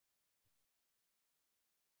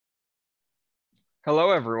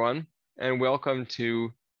Hello, everyone, and welcome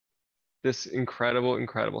to this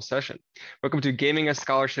incredible session. Welcome to Gaming as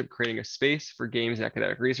Scholarship, Creating a Space for Games and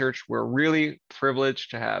Academic Research. We're really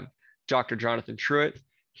privileged to have Dr. Jonathan Truitt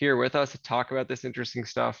here with us to talk about this interesting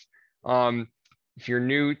stuff. If you're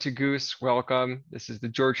new to Goose, welcome. This is the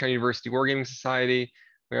Georgetown University Wargaming Society,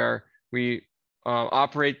 where we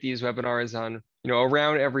operate these webinars on,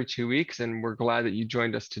 around every 2 weeks, and we're glad that you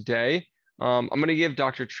joined us today. I'm going to give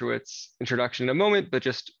Dr. Truitt's introduction in a moment, but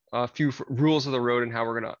just a few rules of the road and how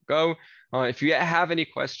we're going to go. If you have any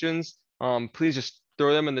questions, please just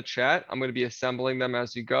throw them in the chat. I'm going to be assembling them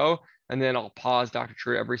as we go, and then I'll pause Dr.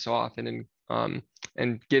 Truitt every so often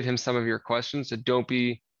and give him some of your questions. So don't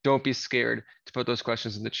be scared to put those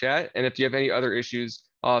questions in the chat. And if you have any other issues,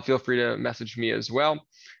 feel free to message me as well.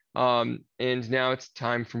 And now it's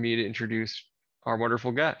time for me to introduce our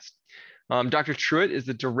wonderful guest. Dr. Truitt is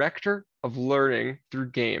the Director of Learning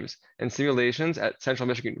through Games and Simulations at Central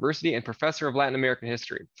Michigan University and Professor of Latin American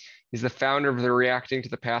History. He's the founder of the Reacting to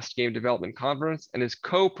the Past Game Development Conference and is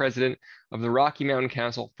co-president of the Rocky Mountain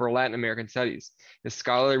Council for Latin American Studies. His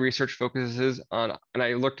scholarly research focuses on, and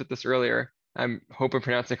I looked at this earlier, I hope I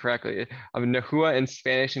pronounced it correctly, of Nahua and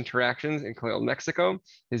Spanish interactions in colonial Mexico.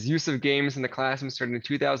 His use of games in the classroom started in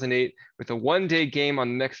 2008 with a one-day game on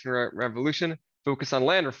the Mexican Revolution focused on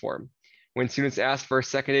land reform. When students asked for a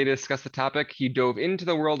second day to discuss the topic, he dove into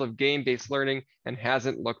the world of game-based learning and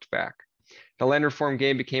hasn't looked back. The land reform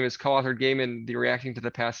game became his co-authored game in the Reacting to the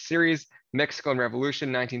Past series, Mexico and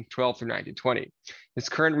Revolution, 1912 through 1920. His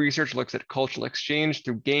current research looks at cultural exchange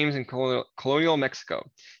through games in colonial Mexico.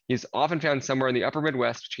 He's often found somewhere in the upper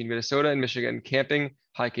Midwest between Minnesota and Michigan, camping,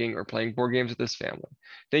 hiking, or playing board games with his family.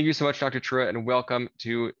 Thank you so much, Dr. Truitt, and welcome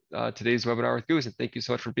to today's webinar with Goose, and thank you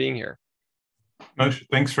so much for being here. Moshe,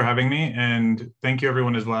 thanks for having me, and thank you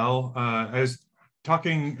everyone as well. I was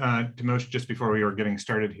talking to Moshe just before we were getting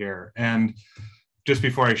started here, and just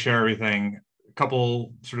before I share everything, a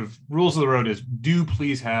couple sort of rules of the road is do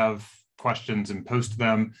please have questions and post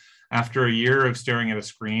them. After a year of staring at a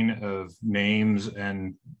screen of names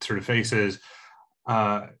and sort of faces,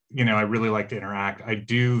 I really like to interact. I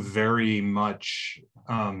do very much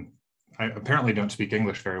I apparently don't speak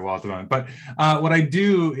English very well at the moment, but what I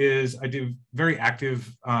do is I do very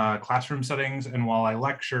active classroom settings. And while I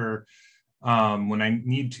lecture, when I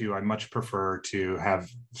need to, I much prefer to have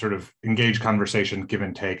sort of engaged conversation, give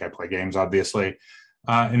and take. I play games, obviously.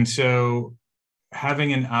 And so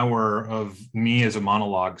having an hour of me as a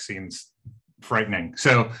monologue seems frightening.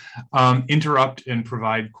 So interrupt and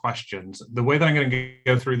provide questions. The way that I'm going to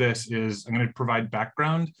go through this is I'm going to provide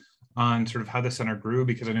background on sort of how the center grew,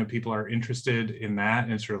 because I know people are interested in that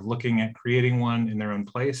and sort of looking at creating one in their own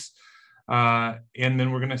place. And then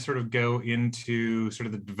we're going to sort of go into sort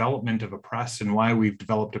of the development of a press and why we've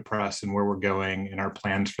developed a press and where we're going and our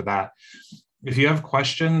plans for that. If you have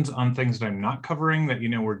questions on things that I'm not covering that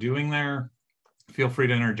we're doing there, feel free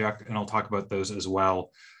to interject and I'll talk about those as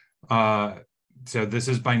well. So this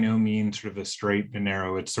is by no means sort of a straight and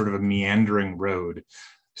narrow, it's sort of a meandering road.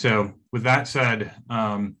 So with that said,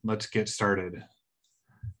 let's get started.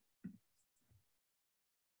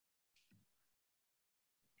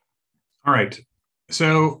 All right,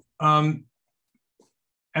 so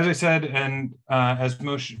as I said, and as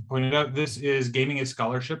Moshe pointed out, this is Gaming as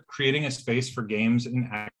Scholarship, Creating a Space for Games in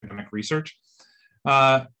Academic Research.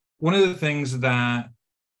 One of the things that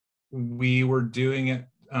we were doing at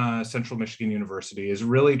Central Michigan University is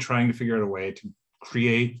really trying to figure out a way to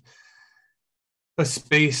create a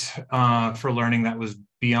space for learning that was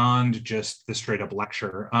beyond just the straight up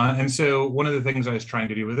lecture. And so one of the things I was trying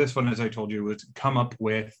to do with this one, as I told you, was come up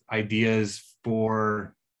with ideas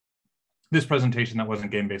for this presentation that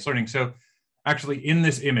wasn't game-based learning. So actually in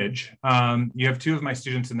this image, you have two of my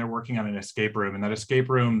students and they're working on an escape room, and that escape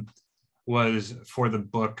room was for the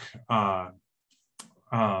book,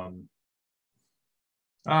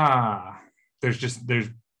 there's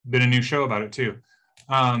been a new show about it too.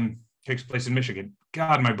 Takes place in Michigan.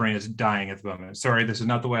 God, my brain is dying at the moment. Sorry, this is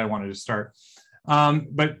not the way I wanted to start.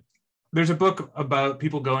 But there's a book about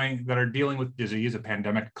people that are dealing with disease, a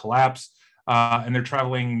pandemic collapse, and they're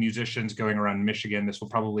traveling musicians going around Michigan. This will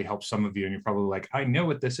probably help some of you, and you're probably like, I know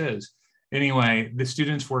what this is. Anyway, the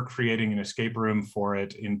students were creating an escape room for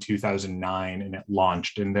it in 2009, and it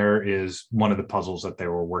launched, and there is one of the puzzles that they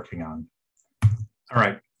were working on. All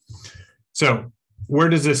right, so where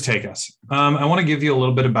does this take us? I want to give you a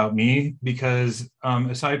little bit about me, because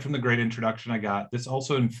aside from the great introduction I got, this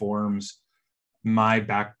also informs my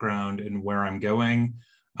background and where I'm going.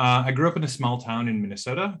 I grew up in a small town in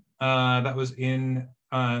Minnesota that was in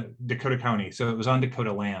Dakota County, so it was on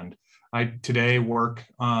Dakota land. I today work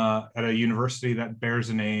at a university that bears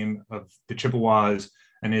the name of the Chippewas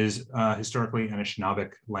and is historically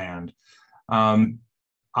Anishinaabeg land.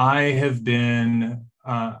 I have been,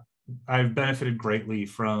 I've benefited greatly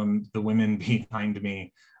from the women behind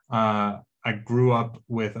me. I grew up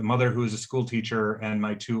with a mother who was a school teacher and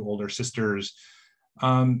my two older sisters.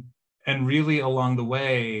 And really along the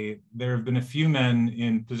way, there have been a few men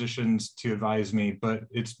in positions to advise me, but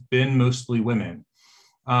it's been mostly women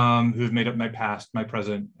who have made up my past, my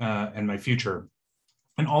present, and my future.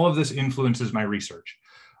 And all of this influences my research.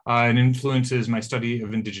 And influences my study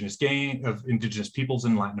of indigenous peoples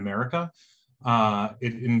in Latin America.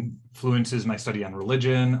 It influences my study on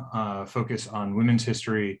religion, focus on women's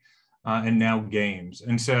history, and now games.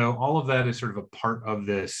 And so all of that is sort of a part of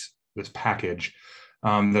this package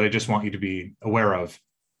that I just want you to be aware of,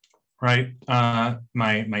 right?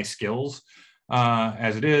 My skills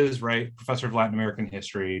as it is, right? Professor of Latin American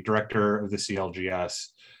history, director of the CLGS,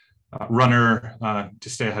 runner to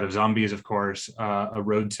stay ahead of zombies, of course, a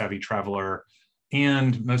road savvy traveler,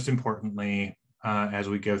 and most importantly, as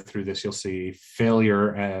we go through this, you'll see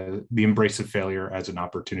failure, the embrace of failure as an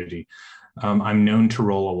opportunity. I'm known to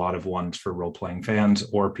roll a lot of ones for role-playing fans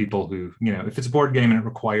or people who, you know, if it's a board game and it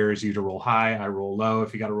requires you to roll high, I roll low.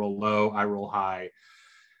 If you got to roll low, I roll high.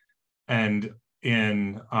 And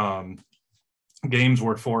in games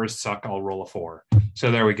where fours suck, I'll roll a 4. So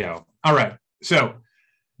there we go. All right. So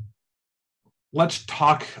let's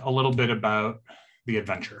talk a little bit about the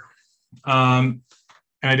adventure. And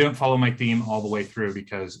I don't follow my theme all the way through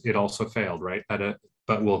because it also failed, right?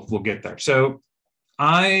 But we'll get there. So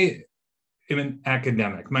I am an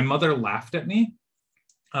academic. My mother laughed at me.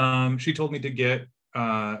 She told me to get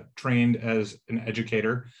trained as an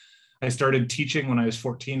educator. I started teaching when I was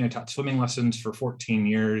 14. I taught swimming lessons for 14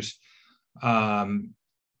 years.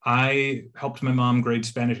 I helped my mom grade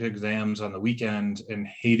Spanish exams on the weekend and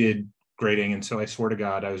hated grading. And so I swore to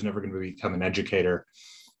God, I was never going to become an educator.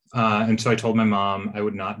 And so I told my mom I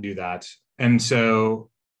would not do that. And so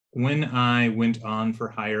when I went on for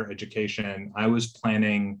higher education, I was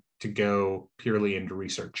planning to go purely into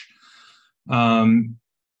research. And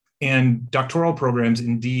doctoral programs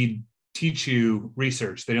indeed teach you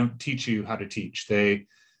research. They don't teach you how to teach. They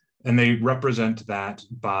represent that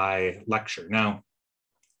by lecture. Now,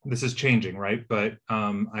 this is changing, right? But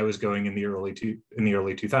I was going in the early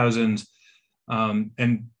 2000s,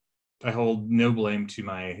 and I hold no blame to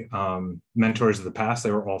my mentors of the past.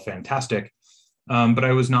 They were all fantastic, but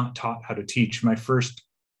I was not taught how to teach. My first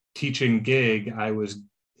teaching gig,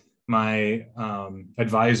 my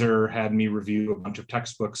advisor had me review a bunch of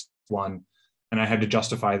textbooks, and I had to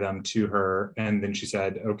justify them to her. And then she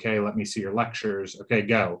said, okay, let me see your lectures. Okay,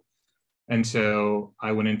 go. And so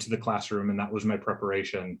I went into the classroom and that was my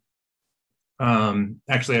preparation.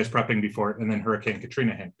 Actually, I was prepping before it, and then Hurricane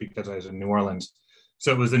Katrina hit because I was in New Orleans.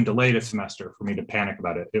 So it was then delayed a semester for me to panic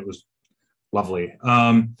about it. It was lovely.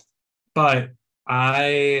 But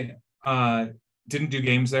I didn't do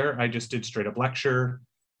games there. I just did straight up lecture,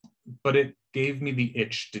 but it gave me the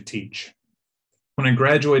itch to teach. When I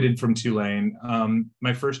graduated from Tulane,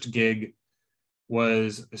 my first gig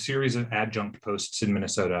was a series of adjunct posts in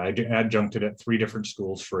Minnesota. I adjuncted at 3 different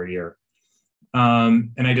schools for a year.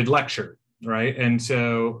 And I did lecture, right? And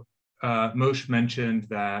so Moshe mentioned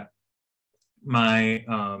that my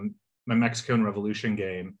Mexican Revolution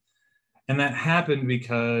game, and that happened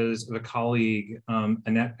because of a colleague,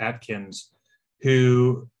 Annette Atkins,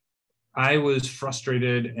 who I was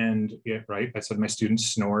frustrated and, yeah, right, I said my students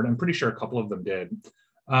snored. I'm pretty sure a couple of them did.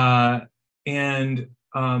 And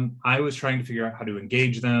I was trying to figure out how to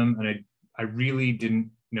engage them, and I really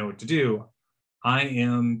didn't know what to do. I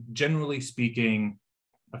am, generally speaking,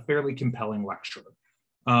 a fairly compelling lecturer.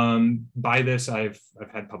 By this, I've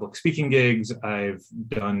had public speaking gigs, I've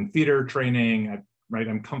done theater training,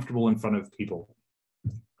 I'm comfortable in front of people.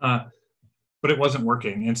 But it wasn't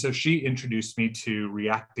working. And so she introduced me to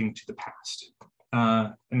reacting to the past.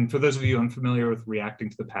 And for those of you unfamiliar with reacting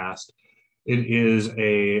to the past, it is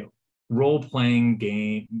a role-playing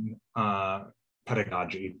game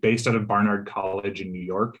pedagogy based out of Barnard College in New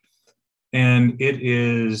York. And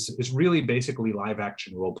it's really basically live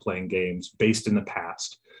action role-playing games based in the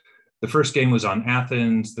past. The first game was on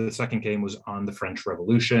Athens. The second game was on the French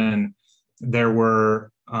Revolution. There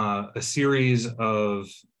were there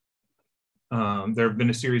have been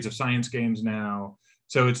a series of science games now.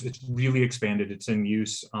 So it's really expanded. It's in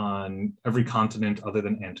use on every continent other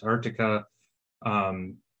than Antarctica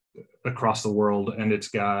across the world. And it's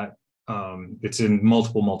in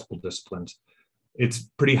multiple disciplines. It's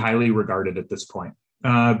pretty highly regarded at this point.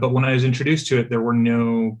 But when I was introduced to it, there were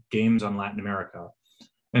no games on Latin America.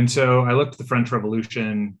 And so I looked at the French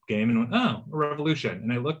Revolution game and went, oh, a revolution.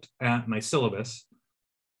 And I looked at my syllabus,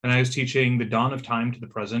 and I was teaching the dawn of time to the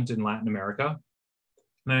present in Latin America.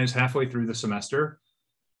 And I was halfway through the semester.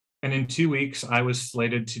 And in 2 weeks, I was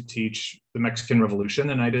slated to teach the Mexican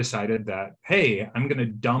Revolution. And I decided that, hey, I'm going to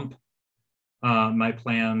dump my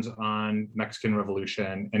plans on Mexican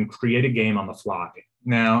Revolution and create a game on the fly.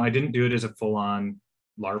 Now, I didn't do it as a full-on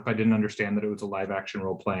LARP. I didn't understand that it was a live action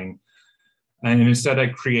role playing. And instead, I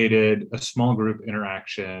created a small group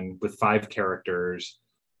interaction with 5 characters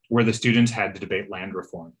where the students had to debate land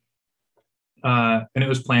reform. And it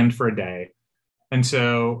was planned for a day. And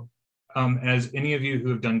so, as any of you who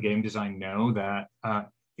have done game design know, that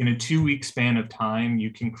in a 2-week span of time,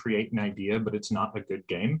 you can create an idea, but it's not a good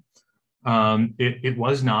game. It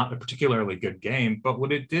was not a particularly good game, but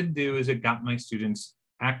what it did do is it got my students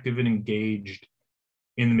active and engaged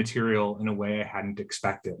in the material in a way I hadn't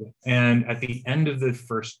expected. And at the end of the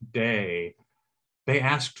first day, they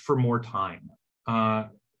asked for more time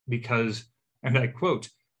because, and I quote,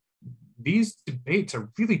 "These debates are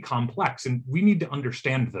really complex and we need to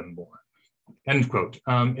understand them more," end quote.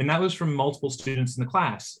 And that was from multiple students in the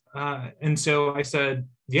class. And so I said,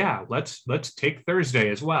 yeah, let's take Thursday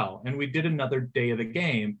as well. And we did another day of the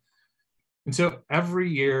game. And so every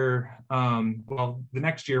year, well, the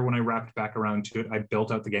next year when I wrapped back around to it, I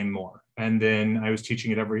built out the game more. And then I was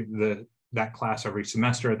teaching it that class every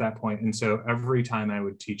semester at that point. And so every time I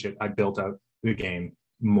would teach it, I built out the game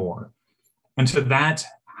more. And so that's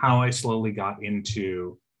how I slowly got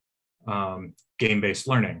into game-based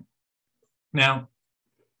learning. Now,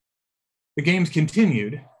 the games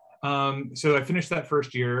continued. So I finished that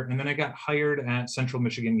first year, and then I got hired at Central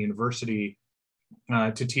Michigan University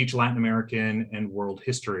to teach Latin American and world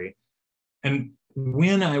history. And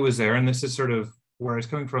when I was there, and this is sort of where I was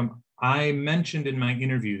coming from, I mentioned in my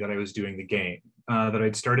interview that I was doing the game, that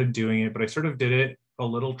I'd started doing it, but I sort of did it a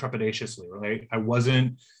little trepidatiously, right? I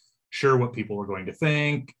wasn't sure what people were going to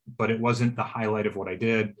think, but it wasn't the highlight of what I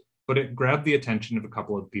did, but it grabbed the attention of a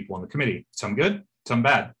couple of people on the committee, some good, some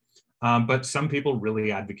bad. But some people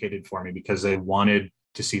really advocated for me because they wanted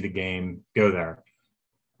to see the game go there.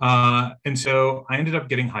 And so I ended up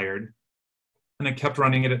getting hired, and I kept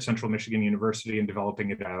running it at Central Michigan University and developing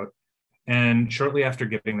it out. And shortly after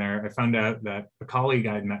getting there, I found out that a colleague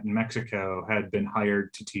I'd met in Mexico had been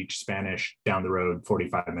hired to teach Spanish down the road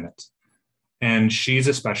 45 minutes. And she's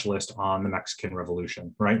a specialist on the Mexican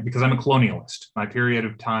Revolution, right? Because I'm a colonialist. My period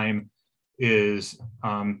of time is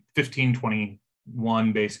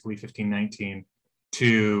 1521, basically 1519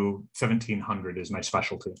 to 1700 is my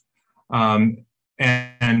specialty.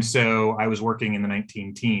 And so I was working in the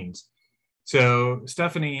 19 teens. So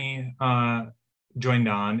Stephanie joined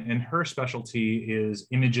on, and her specialty is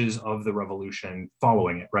images of the revolution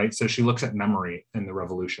following it, right? So she looks at memory in the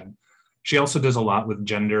revolution. She also does a lot with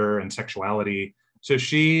gender and sexuality. So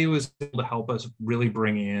she was able to help us really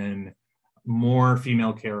bring in more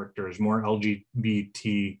female characters, more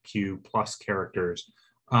LGBTQ plus characters.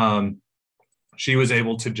 She was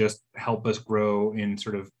able to just help us grow in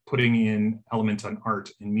sort of putting in elements on art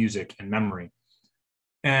and music and memory.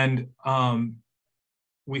 And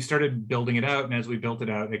we started building it out. And as we built it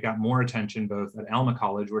out, it got more attention both at Alma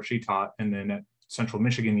College, where she taught, and then at Central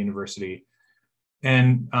Michigan University.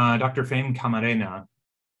 And Dr. Fame Camarena,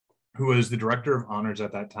 who was the director of honors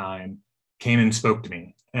at that time, came and spoke to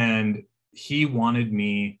me. And he wanted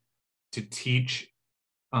me to teach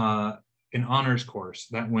an honors course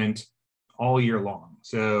that went all year long.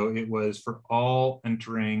 So it was for all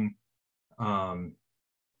entering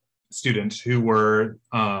students who were,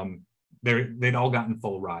 they'd all gotten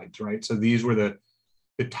full rides, right? So these were the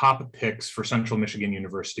top picks for Central Michigan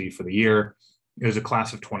University for the year. It was a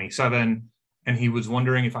class of 27. And he was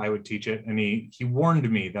wondering if I would teach it. And he warned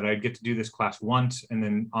me that I'd get to do this class once, and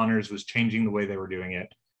then honors was changing the way they were doing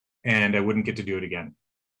it, and I wouldn't get to do it again.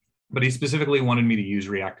 But he specifically wanted me to use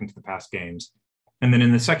reacting to the past games. And then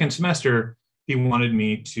in the second semester, he wanted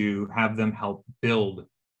me to have them help build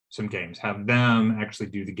some games, have them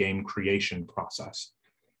actually do the game creation process.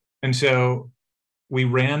 And so we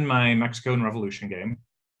ran my Mexican Revolution game,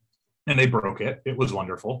 and they broke it. It was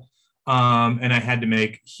wonderful. And I had to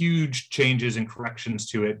make huge changes and corrections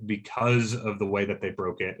to it because of the way that they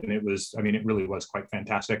broke it. And it was, I mean, it really was quite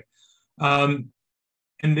fantastic. And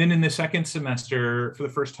then in the second semester, for the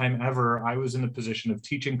first time ever, I was in the position of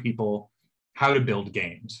teaching people how to build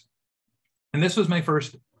games. And this was my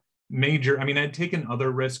first major, I mean, I'd taken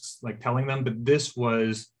other risks like telling them, but this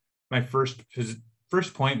was my first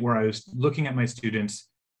point where I was looking at my students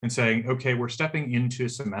and saying, okay, we're stepping into a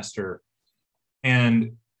semester,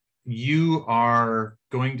 and you are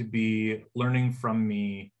going to be learning from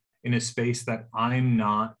me in a space that I'm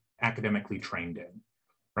not academically trained in,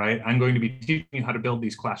 right? I'm going to be teaching you how to build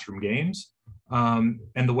these classroom games. And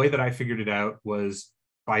the way that I figured it out was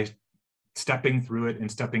by stepping through it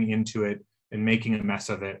and stepping into it and making a mess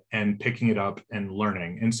of it and picking it up and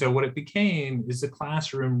learning. And so what it became is the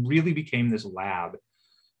classroom really became this lab.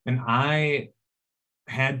 And I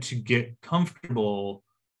had to get comfortable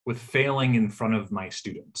with failing in front of my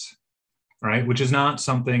students, right? Which is not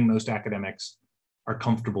something most academics are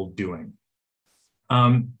comfortable doing.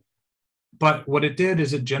 But what it did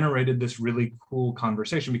is it generated this really cool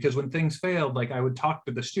conversation, because when things failed, like I would talk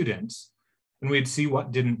to the students and we'd see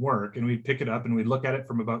what didn't work and we'd pick it up and we'd look at it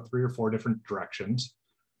from about 3 or 4 different directions.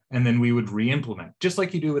 And then we would re-implement, just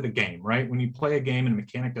like you do with a game, right? When you play a game and a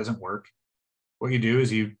mechanic doesn't work, what you do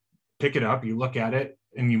is you pick it up, you look at it,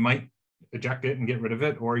 and you might eject it and get rid of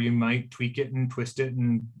it, or you might tweak it and twist it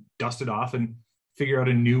and dust it off and figure out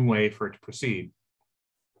a new way for it to proceed.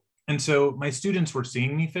 And so my students were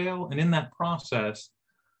seeing me fail. And in that process,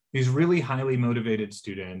 these really highly motivated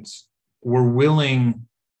students were willing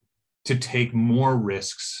to take more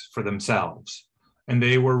risks for themselves. And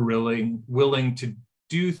they were really willing to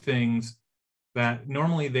do things that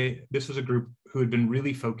normally this was a group who had been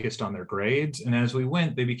really focused on their grades. And as we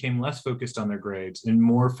went, they became less focused on their grades and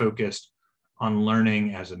more focused on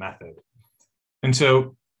learning as a method. And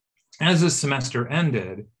so as the semester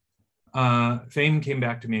ended, Fame came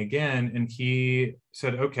back to me again and he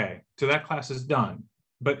said, okay, so that class is done.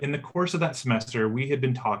 But in the course of that semester, we had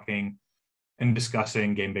been talking and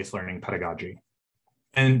discussing game-based learning pedagogy.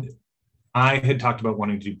 And I had talked about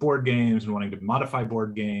wanting to do board games and wanting to modify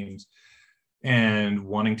board games and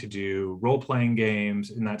wanting to do role-playing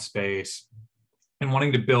games in that space and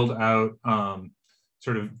wanting to build out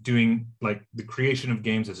sort of doing like the creation of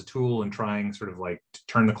games as a tool and trying sort of like to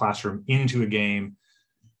turn the classroom into a game,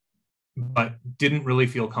 but didn't really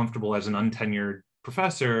feel comfortable as an untenured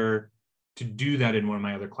professor to do that in one of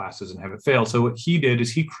my other classes and have it fail. So what he did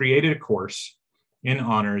is he created a course in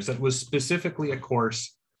honors that was specifically a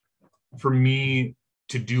course for me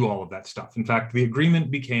to do all of that stuff. In fact, the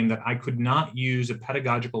agreement became that I could not use a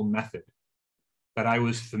pedagogical method that I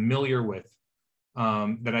was familiar with,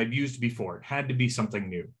 that I'd used before. It had to be something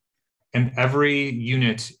new. And every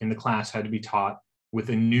unit in the class had to be taught with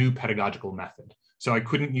a new pedagogical method. So I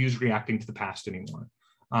couldn't use reacting to the past anymore.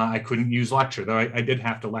 I couldn't use lecture, though I did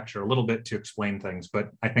have to lecture a little bit to explain things,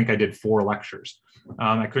 but I think I did 4 lectures.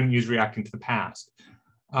 I couldn't use reacting to the past.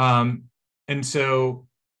 And so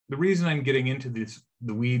the reason I'm getting into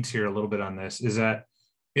the weeds here a little bit on this is that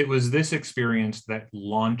it was this experience that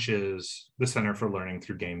launches the Center for Learning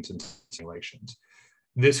Through Games and Simulations.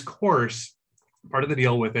 This course, part of the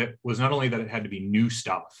deal with it was not only that it had to be new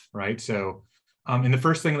stuff, right? So, and the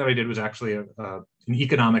first thing that I did was actually an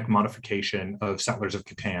economic modification of Settlers of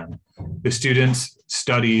Catan. The students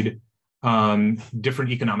studied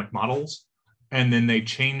different economic models, and then they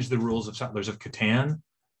changed the rules of Settlers of Catan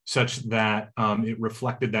such that it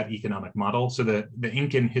reflected that economic model. So the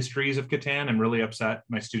Incan histories of Catan, I'm really upset.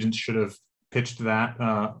 My students should have pitched that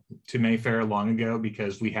to Mayfair long ago,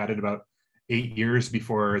 because we had it about 8 years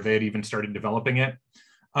before they had even started developing it.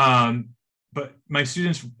 But my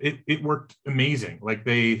students, it worked amazing. Like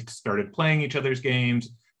they started playing each other's games.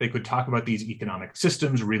 They could talk about these economic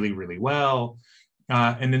systems really, really well.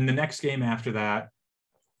 And then the next game after that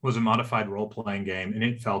was a modified role-playing game, and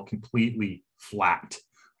it fell completely flat.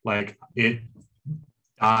 Like it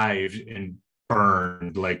dived and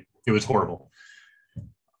burned, like it was horrible.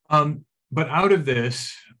 But out of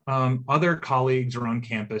this, other colleagues around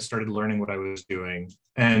campus started learning what I was doing,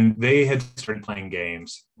 and they had started playing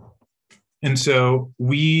games. And so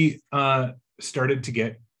we started to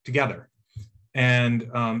get together and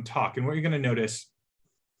talk. And what you're going to notice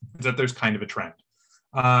is that there's kind of a trend.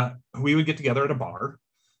 We would get together at a bar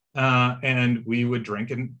and we would drink,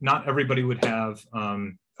 and not everybody would have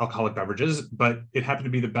alcoholic beverages, but it happened to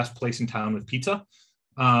be the best place in town with pizza.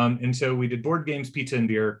 And so we did board games, pizza, and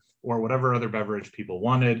beer, or whatever other beverage people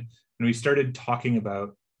wanted. And we started talking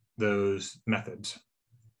about those methods.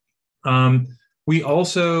 We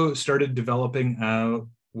also started developing out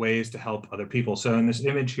ways to help other people. So in this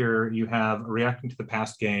image here, you have a Reacting to the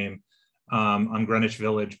Past game on Greenwich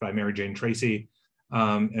Village by Mary Jane Tracy.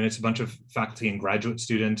 And it's a bunch of faculty and graduate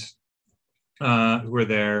students who are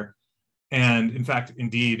there. And in fact,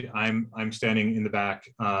 indeed, I'm standing in the back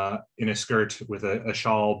in a skirt with a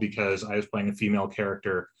shawl because I was playing a female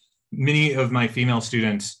character. Many of my female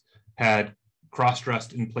students had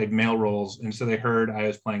cross-dressed and played male roles, and so they heard I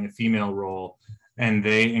was playing a female role, and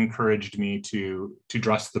they encouraged me to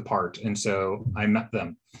dress the part. And so I met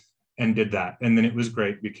them and did that. And then it was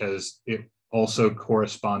great because it also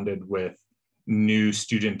corresponded with new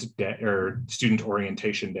student day or student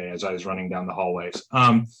orientation day as I was running down the hallways.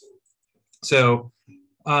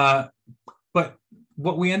 But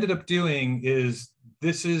what we ended up doing is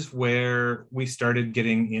this is where we started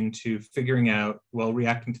getting into figuring out, well,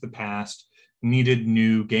 reacting to the past needed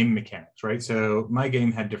new game mechanics, right? So my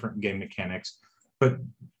game had different game mechanics, but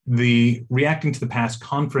the Reacting to the Past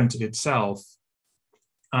conference itself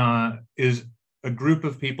is a group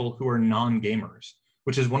of people who are non-gamers,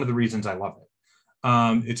 which is one of the reasons I love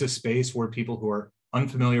it. It's a space where people who are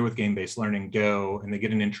unfamiliar with game-based learning go and they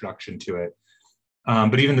get an introduction to it.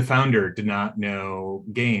 But even the founder did not know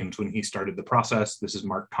games when he started the process. This is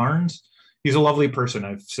Mark Carnes. He's a lovely person.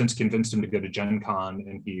 I've since convinced him to go to Gen Con,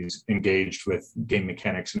 and he's engaged with game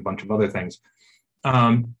mechanics and a bunch of other things.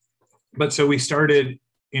 But so we started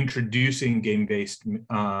introducing game-based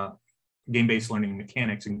learning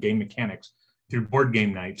mechanics and game mechanics through board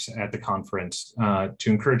game nights at the conference to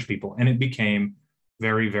encourage people. And it became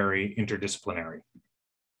very, very interdisciplinary,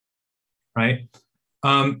 right?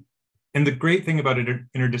 And the great thing about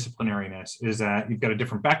interdisciplinariness is that you've got a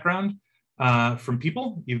different background from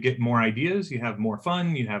people, you get more ideas, you have more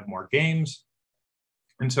fun, you have more games.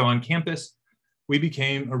 And so on campus, we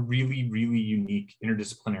became a really, really unique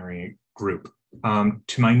interdisciplinary group.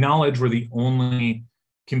 To my knowledge, we're the only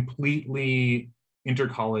completely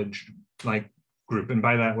intercollege group. And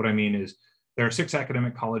by that, what I mean is there are 6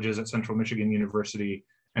 academic colleges at Central Michigan University,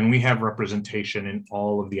 and we have representation in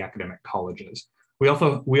all of the academic colleges. We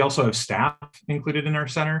also have staff included in our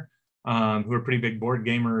center who are pretty big board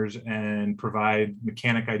gamers and provide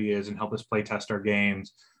mechanic ideas and help us play test our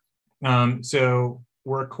games. So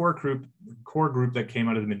we're a core group that came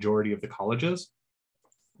out of the majority of the colleges.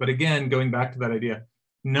 But again, going back to that idea,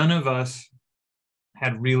 none of us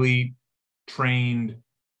had really trained,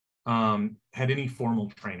 had any formal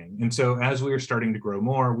training. And so as we were starting to grow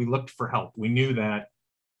more, we looked for help. We knew that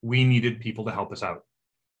we needed people to help us out,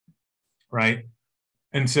 right?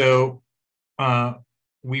 And so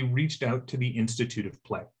we reached out to the Institute of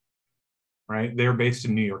Play, right? They're based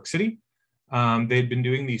in New York City. They'd been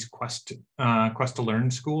doing these Quest to Learn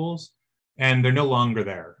schools, and they're no longer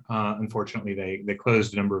there. Unfortunately, they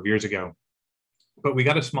closed a number of years ago. But we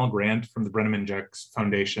got a small grant from the Brenneman Jacks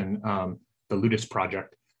Foundation, the Ludus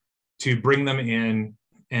Project, to bring them in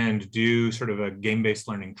and do sort of a game-based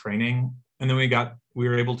learning training. And then we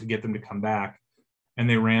were able to get them to come back, and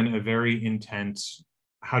they ran a very intense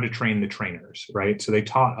how to train the trainers, right? So they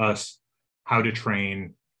taught us how to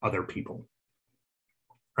train other people,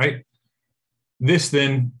 right? This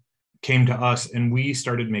then came to us, and we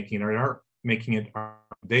started making it our.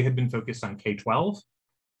 They had been focused on K-12,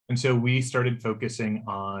 and so we started focusing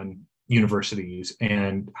on universities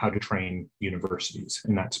and how to train universities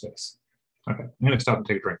in that space. Okay, I'm gonna stop and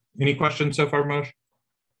take a drink. Any questions so far, Moshe?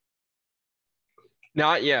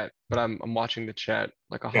 Not yet, but I'm watching the chat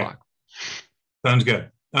like a hawk. Sounds good.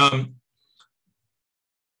 All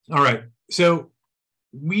right, so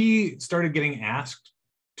we started getting asked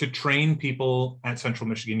to train people at Central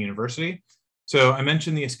Michigan University. So I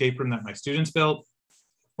mentioned the escape room that my students built.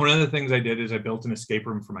 One of the things I did is I built an escape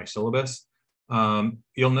room for my syllabus.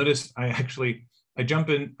 You'll notice I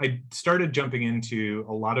started jumping into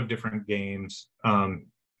a lot of different games out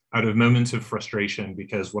of moments of frustration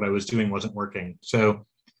because what I was doing wasn't working. So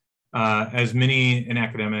as many in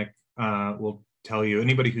academic will tell you,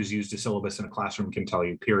 anybody who's used a syllabus in a classroom can tell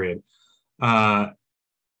you, period.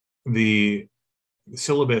 The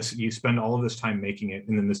syllabus, you spend all of this time making it,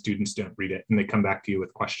 and then the students don't read it, and they come back to you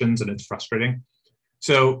with questions, and it's frustrating.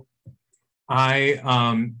 So I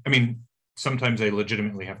mean, sometimes they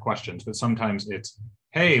legitimately have questions, but sometimes it's,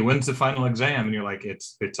 hey, when's the final exam? And you're like,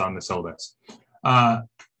 it's on the syllabus.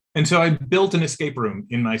 And so I built an escape room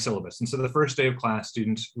in my syllabus. And so the first day of class,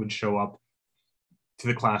 students would show up to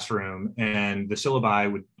the classroom, and the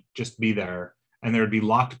syllabi would just be there, and there would be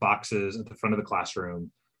locked boxes at the front of the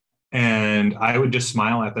classroom. And I would just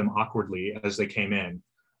smile at them awkwardly as they came in.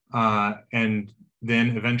 And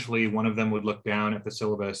then eventually one of them would look down at the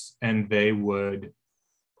syllabus and they would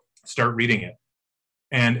start reading it.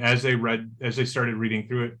 And as they started reading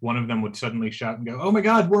through it, one of them would suddenly shout and go, "Oh my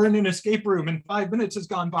God, we're in an escape room and 5 minutes has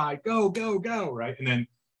gone by. Go, go, go," right? And then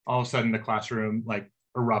all of a sudden the classroom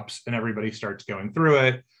erupts and everybody starts going through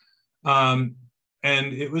it. And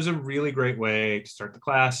it was a really great way to start the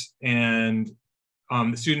class. And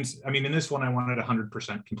the students, I mean, in this one, I wanted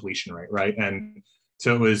 100% completion rate, right? And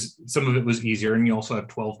so some of it was easier, and you also have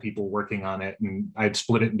 12 people working on it, and I'd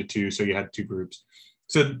split it into 2, so you had 2 groups.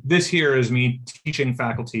 So this here is me teaching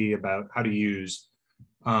faculty about how to use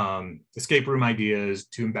escape room ideas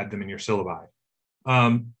to embed them in your syllabi.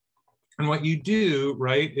 And what you do,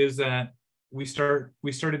 right, is that we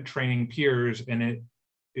started training peers, and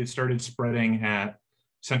it started spreading at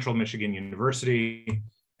Central Michigan University,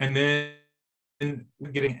 and then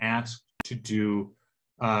getting asked to do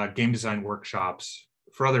game design workshops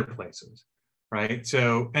for other places, right?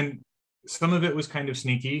 So, and some of it was kind of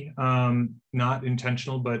sneaky, not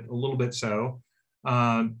intentional, but a little bit so.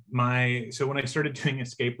 So when I started doing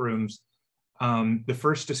escape rooms, the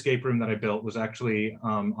first escape room that I built was actually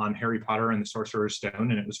on Harry Potter and the Sorcerer's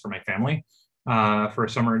Stone, and it was for my family for a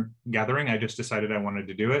summer gathering. I just decided I wanted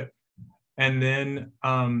to do it. And then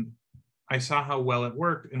I saw how well it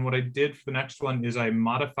worked. And what I did for the next one is I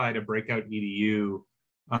modified a Breakout EDU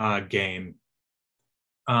game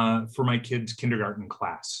for my kid's kindergarten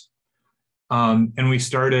class. And we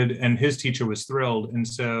started, and his teacher was thrilled. And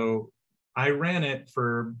so I ran it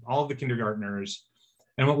for all of the kindergartners.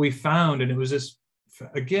 And what we found, and it was this,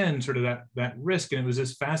 again, sort of that risk, and it was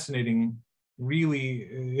this fascinating,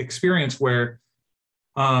 really experience where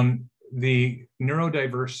the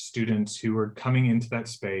neurodiverse students who were coming into that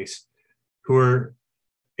space, who are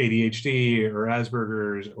ADHD or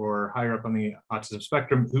Asperger's or higher up on the autism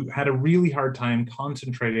spectrum, who had a really hard time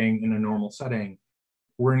concentrating in a normal setting,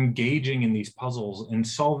 were engaging in these puzzles and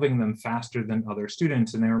solving them faster than other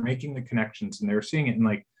students. And they were making the connections, and they were seeing it, and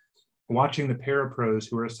like watching the parapros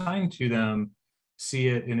who were assigned to them see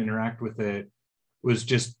it and interact with it was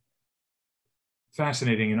just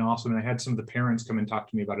fascinating and awesome. And I had some of the parents come and talk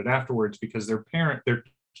to me about it afterwards, because their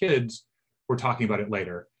kids were talking about it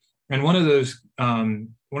later. And one of those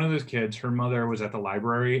kids, her mother was at the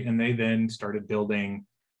library, and they then started building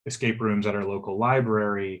escape rooms at our local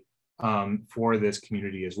library for this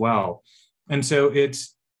community as well. And so it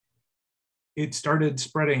started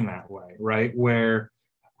spreading that way, right? Where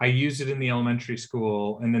I used it in the elementary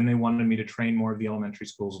school, and then they wanted me to train more of the elementary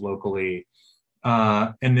schools locally.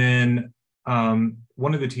 And then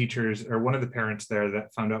one of the teachers, or one of the parents there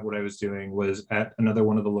that found out what I was doing, was at another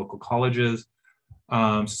one of the local colleges.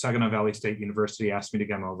 Saginaw Valley State University asked me to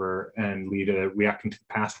come over and lead a Reacting to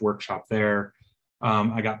the Past workshop there.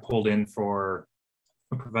 I got pulled in for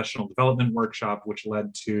a professional development workshop, which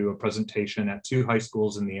led to a presentation at 2 high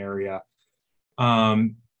schools in the area.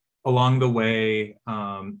 Along the way,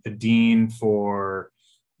 a dean for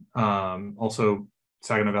also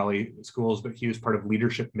Saginaw Valley Schools, but he was part of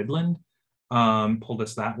Leadership Midland, pulled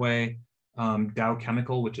us that way. Dow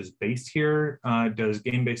Chemical, which is based here, does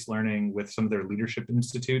game-based learning with some of their leadership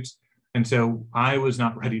institutes. And so I was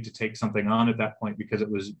not ready to take something on at that point, because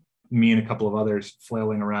it was me and a couple of others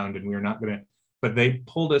flailing around, and we were not going to, but they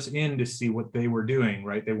pulled us in to see what they were doing,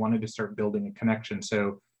 right? They wanted to start building a connection.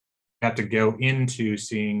 So I had to go into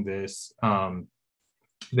seeing this.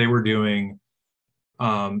 They were doing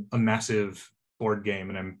a massive board game,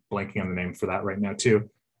 and I'm blanking on the name for that right now too,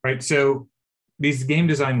 right? So these game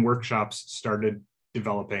design workshops started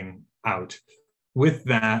developing out. With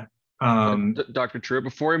that, Dr. True,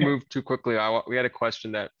 before we move too quickly, we had a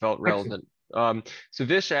question that felt relevant. So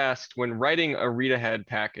Vish asked, when writing a read-ahead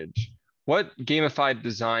package, what gamified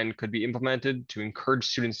design could be implemented to encourage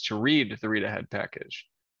students to read the read-ahead package?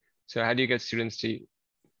 So how do you get students to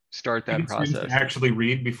start that process? To actually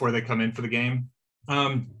read before they come in for the game.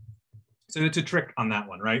 So it's a trick on that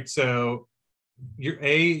one, right? So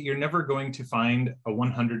you're never going to find a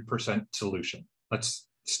 100% solution. Let's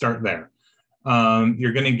start there.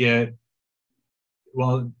 You're going to get,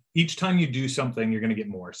 well, each time you do something, you're going to get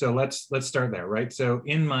more. So let's start there, right? So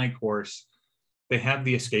in my course, they have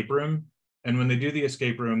the escape room. And when they do the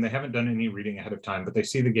escape room, they haven't done any reading ahead of time, but they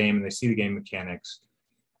see the game and they see the game mechanics,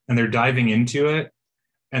 and they're diving into it,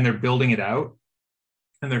 and they're building it out,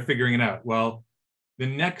 and they're figuring it out. Well, the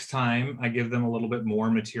next time I give them a little bit more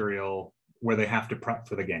material where they have to prep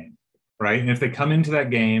for the game, right? And if they come into that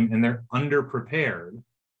game and they're underprepared,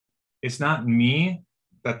 it's not me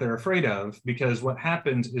that they're afraid of, because what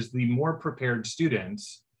happens is the more prepared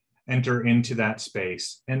students enter into that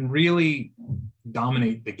space and really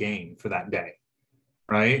dominate the game for that day,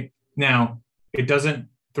 right? Now, it doesn't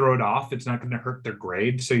throw it off. It's not going to hurt their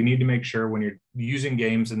grade. So you need to make sure when you're using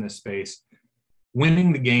games in this space,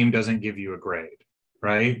 winning the game doesn't give you a grade,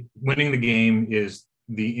 right? Winning the game is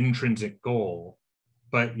the intrinsic goal,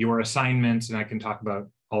 but your assignments, and I can talk about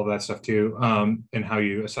all of that stuff too, and how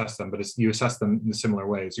you assess them, but you assess them in similar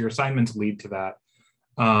ways. Your assignments lead to that.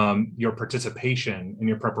 Your participation and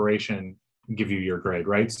your preparation give you your grade,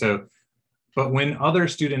 right? So, but when other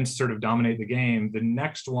students sort of dominate the game, the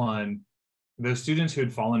next one, those students who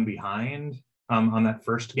had fallen behind on that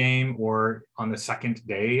first game or on the second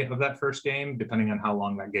day of that first game, depending on how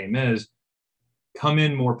long that game is, come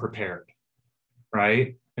in more prepared,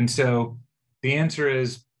 right? And so the answer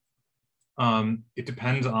is, it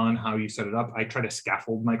depends on how you set it up. I try to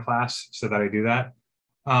scaffold my class so that I do that.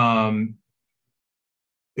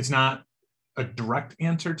 It's not a direct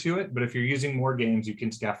answer to it, but if you're using more games, you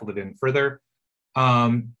can scaffold it in further.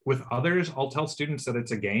 With others, I'll tell students that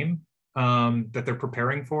it's a game that they're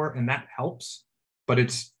preparing for, and that helps, but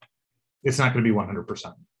it's not going to be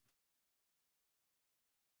 100%.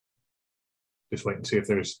 Just wait and see if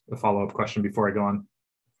there's a follow-up question before I go on.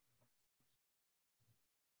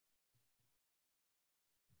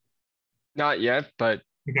 Not yet, but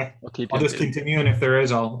okay, I'll just continue, and if there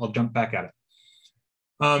is, I'll jump back at it.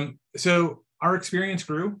 So our experience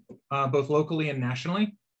grew both locally and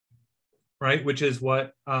nationally, right? Which is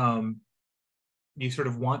what you sort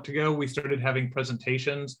of want to go. We started having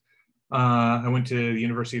presentations. I went to the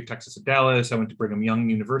University of Texas at Dallas. I went to Brigham Young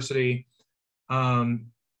University.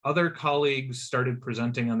 Other colleagues started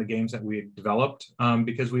presenting on the games that we had developed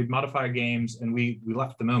because we'd modify games and we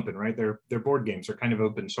left them open, right? They're board games. They're kind of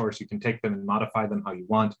open source. You can take them and modify them how you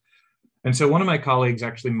want. And so one of my colleagues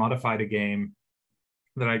actually modified a game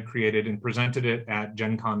that I'd created and presented it at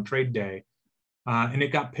Gen Con Trade Day. And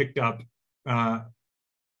it got picked up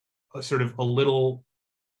sort of a little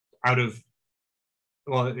out of,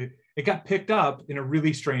 well, it got picked up in a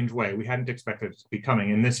really strange way. We hadn't expected it to be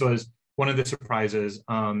coming. And this was one of the surprises.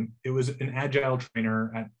 It was an agile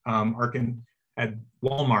trainer at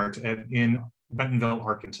Walmart in Bentonville,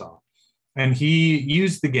 Arkansas. And he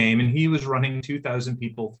used the game and he was running 2,000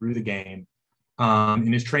 people through the game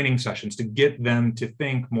in his training sessions to get them to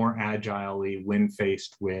think more agilely when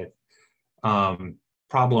faced with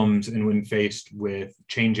problems and when faced with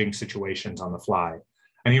changing situations on the fly.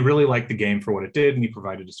 And he really liked the game for what it did, and he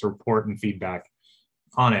provided us report and feedback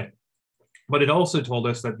on it. But it also told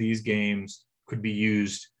us that these games could be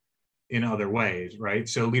used in other ways, right?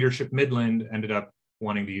 So Leadership Midland ended up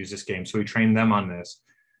wanting to use this game, so we trained them on this.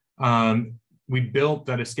 We built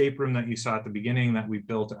that escape room that you saw at the beginning that we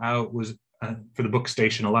built out was for the book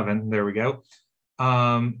Station 11, there we go,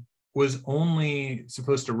 was only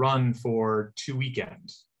supposed to run for 2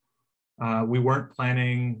 weekends. We weren't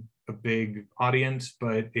planning a big audience,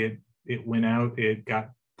 but it went out, it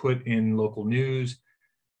got put in local news.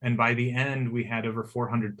 And by the end, we had over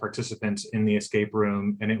 400 participants in the escape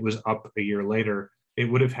room, and it was up a year later. It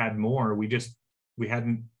would have had more. We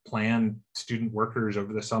hadn't planned student workers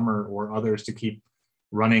over the summer or others to keep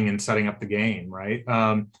running and setting up the game, right?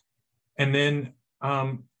 And then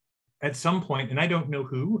at some point, and I don't know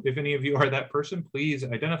who, if any of you are that person, please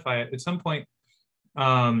identify it. At some point,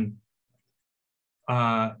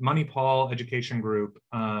 Manipal Education Group,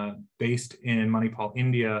 based in Manipal,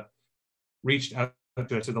 India, reached out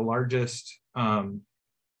to the largest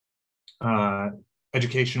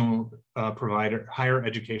educational provider, higher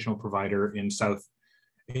educational provider in South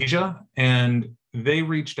Asia. And they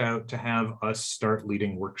reached out to have us start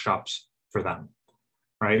leading workshops for them,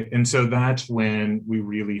 right? And so that's when we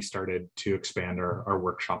really started to expand our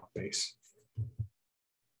workshop base.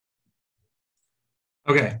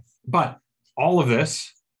 Okay, but all of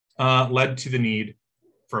this led to the need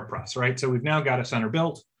for a press, right? So we've now got a center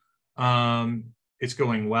built. It's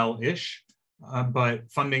going well-ish,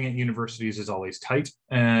 but funding at universities is always tight,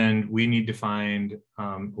 and we need to find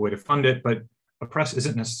a way to fund it, but a press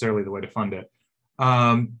isn't necessarily the way to fund it.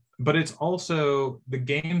 But it's also, the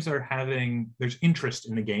games are there's interest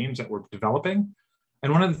in the games that we're developing.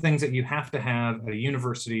 And one of the things that you have to have at a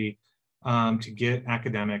university to get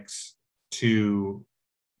academics to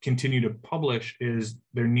continue to publish is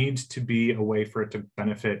there needs to be a way for it to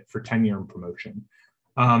benefit for tenure and promotion.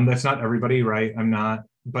 That's not everybody, right?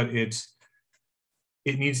 But it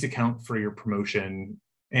needs to count for your promotion,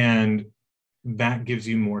 and that gives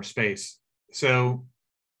you more space. So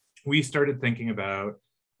we started thinking about,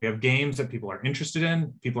 we have games that people are interested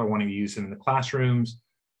in, people are wanting to use them in the classrooms.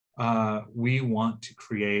 We want to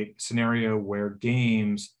create a scenario where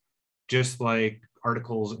games, just like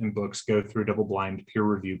articles and books, go through a double-blind peer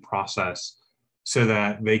review process so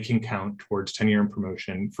that they can count towards tenure and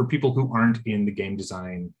promotion for people who aren't in the game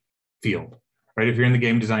design field, right? If you're in the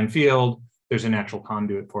game design field, there's a natural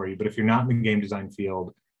conduit for you. But if you're not in the game design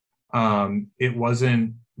field, it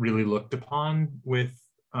wasn't really looked upon with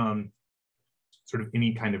sort of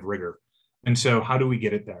any kind of rigor. And so how do we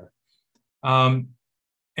get it there? And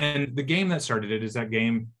the game that started it is that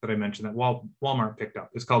game that I mentioned that Walmart picked up.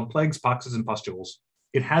 It's called Plagues, Poxes, and Pustules.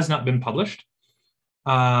 It has not been published.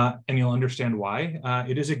 And you'll understand why.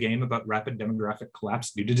 It is a game about rapid demographic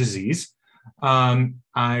collapse due to disease.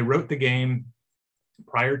 I wrote the game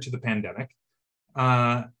prior to the pandemic.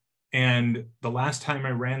 And the last time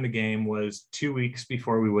I ran the game was 2 weeks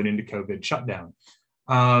before we went into COVID shutdown.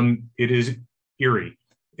 It is eerie,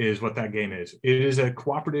 is what that game is. It is a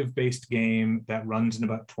cooperative-based game that runs in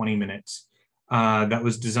about 20 minutes that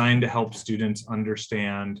was designed to help students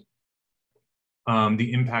understand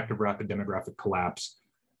the impact of rapid demographic collapse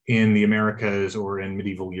in the Americas or in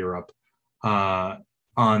medieval Europe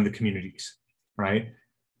on the communities, right?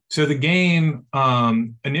 So the game,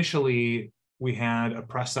 initially, we had a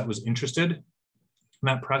press that was interested. And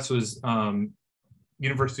that press was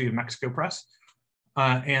University of Mexico Press.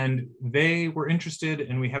 And they were interested,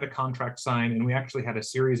 and we had a contract signed, and we actually had a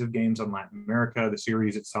series of games on Latin America. The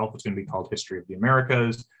series itself was going to be called History of the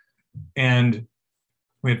Americas. And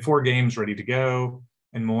we had 4 games ready to go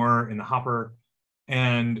and more in the hopper.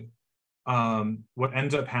 And what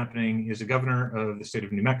ends up happening is the governor of the state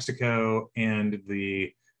of New Mexico and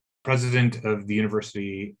the president of the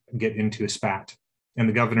university get into a spat, and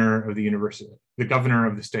the governor of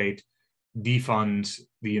the state defunds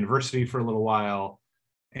the university for a little while,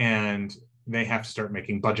 and they have to start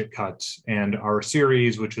making budget cuts. And our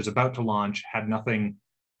series, which was about to launch, had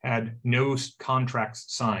no contracts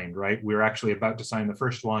signed, right? We were actually about to sign the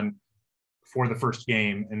first one for the first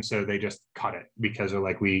game, and so they just cut it because they're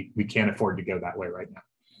like, we can't afford to go that way right now.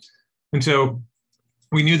 And so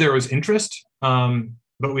we knew there was interest,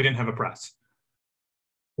 but we didn't have a press.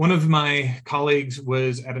 One of my colleagues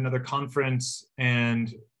was at another conference,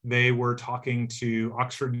 and they were talking to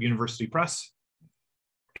Oxford University Press,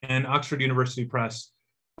 and Oxford University Press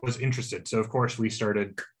was interested. So of course we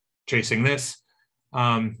started chasing this.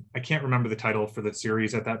 I can't remember the title for the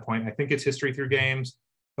series at that point. I think it's History Through Games,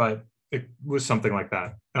 but it was something like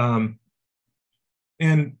that.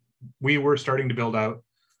 And we were starting to build out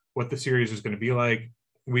what the series was going to be like.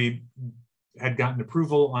 We had gotten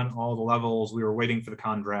approval on all the levels. We were waiting for the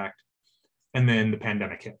contract, and then the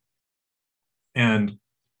pandemic hit. And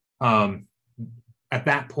at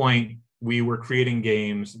that point, we were creating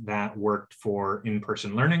games that worked for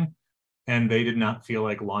in-person learning, and they did not feel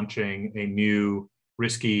like launching a new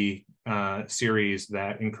risky series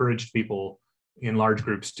that encouraged people in large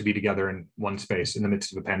groups to be together in one space in the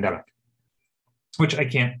midst of a pandemic, which I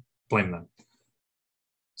can't blame them.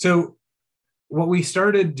 So what we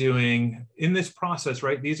started doing in this process,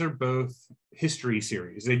 right, these are both history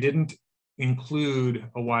series. They didn't include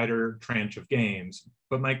a wider tranche of games,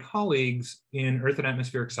 but my colleagues in Earth and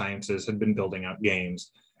Atmospheric Sciences had been building out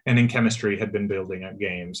games, and in chemistry had been building out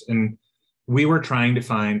games. And we were trying to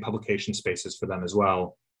find publication spaces for them as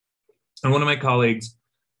well. And one of my colleagues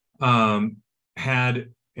had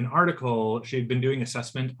an article. She had been doing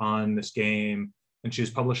assessment on this game, and she was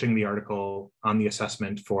publishing the article on the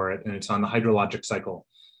assessment for it, and it's on the hydrologic cycle.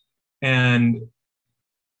 And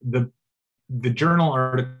the journal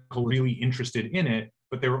article really interested in it,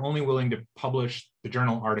 but they were only willing to publish the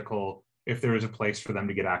journal article if there was a place for them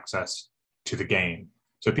to get access to the game.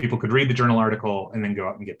 So people could read the journal article and then go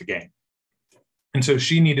out and get the game. And so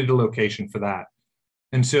she needed a location for that.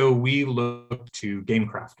 And so we looked to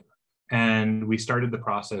GameCrafter, and we started the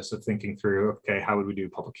process of thinking through, okay, how would we do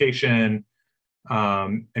publication?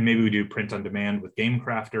 And maybe we do print on demand with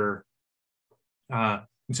GameCrafter. And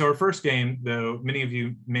so our first game, though, many of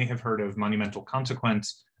you may have heard of Monumental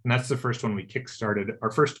Consequence, and that's the first one we kickstarted.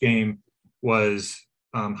 Our first game was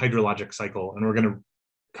Hydrologic Cycle, and we're going to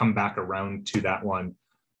come back around to that one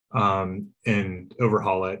and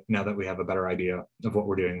overhaul it now that we have a better idea of what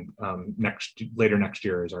we're doing later next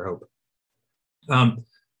year is our hope.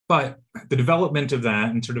 But the development of that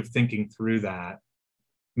and sort of thinking through that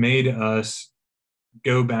made us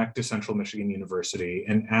go back to Central Michigan University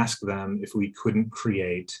and ask them if we couldn't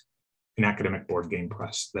create an academic board game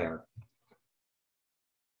press there.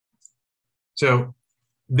 So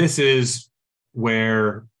this is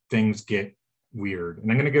where things get weird.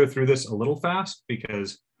 And I'm going to go through this a little fast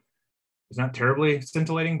because it's not terribly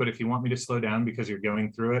scintillating, but if you want me to slow down because you're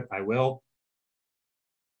going through it, I will.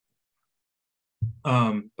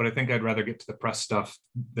 But I think I'd rather get to the press stuff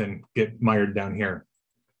than get mired down here.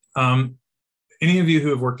 Any of you who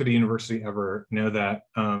have worked at a university ever know that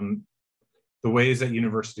the ways that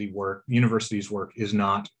universities work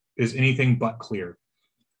is anything but clear.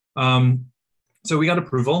 So we got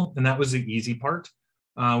approval, and that was the easy part.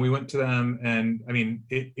 We went to them, and I mean,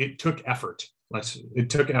 it took effort. It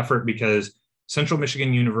took effort because Central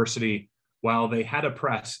Michigan University, while they had a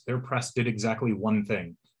press, their press did exactly one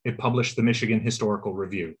thing. It published the Michigan Historical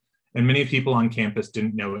Review, and many people on campus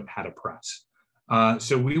didn't know it had a press.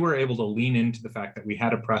 So we were able to lean into the fact that we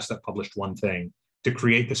had a press that published one thing to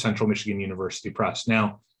create the Central Michigan University Press.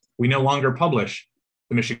 Now, we no longer publish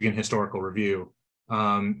the Michigan Historical Review.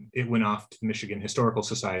 it went off to the Michigan Historical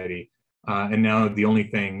Society. And now the only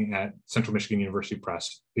thing at Central Michigan University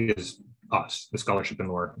Press is us, the Scholarship and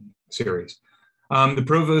Lore series. The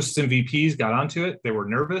provosts and VPs got onto it. They were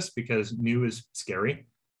nervous because new is scary.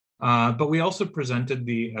 But we also presented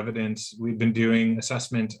the evidence. We've been doing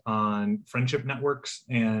assessment on friendship networks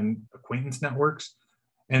and acquaintance networks,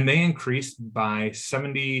 and they increased by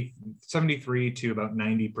 73 to about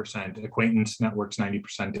 90%. Acquaintance networks,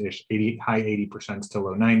 90%-ish, high 80% to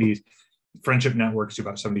low 90s. Friendship networks to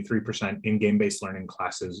about 73% in game-based learning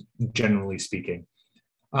classes, generally speaking.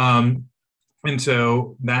 And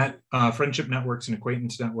so that friendship networks and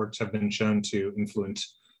acquaintance networks have been shown to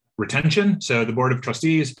influence retention. So the Board of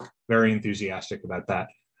Trustees, very enthusiastic about that.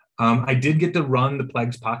 I did get to run the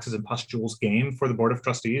Plagues, Poxes, and Pustules game for the Board of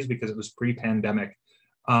Trustees because it was pre-pandemic.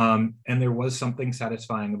 And there was something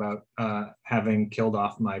satisfying about having killed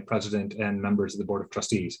off my president and members of the Board of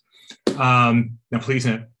Trustees. Now, please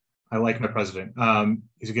note, I like my president.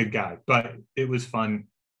 He's a good guy, but it was fun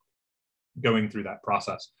going through that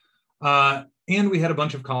process. And we had a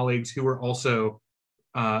bunch of colleagues who were also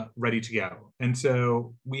ready to go. And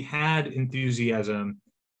so we had enthusiasm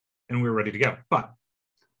and we were ready to go. But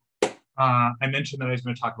I mentioned that I was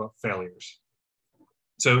going to talk about failures.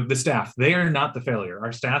 So the staff, they are not the failure.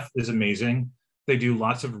 Our staff is amazing. They do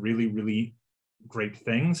lots of really, really great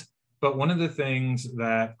things. But one of the things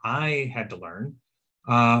that I had to learn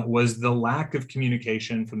was the lack of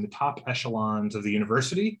communication from the top echelons of the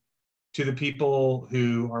university to the people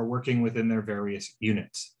who are working within their various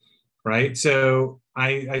units, right? So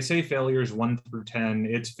I say failures 1 through 10,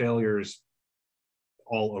 it's failures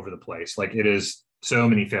all over the place. Like it is so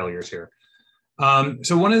many failures here.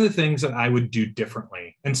 So one of the things that I would do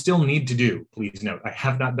differently and still need to do, please note, I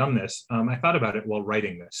have not done this. I thought about it while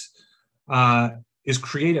writing this, is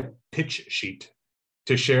create a pitch sheet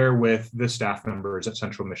to share with the staff members at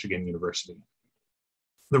Central Michigan University.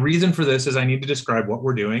 The reason for this is I need to describe what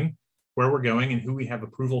we're doing, where we're going, and who we have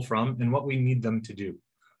approval from, and what we need them to do.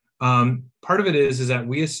 Part of it is that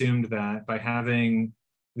we assumed that by having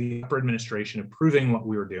the upper administration approving what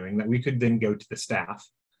we were doing, that we could then go to the staff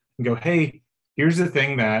and go, hey, here's the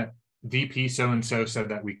thing that VP so-and-so said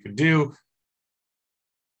that we could do.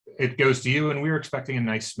 It goes to you, and we were expecting a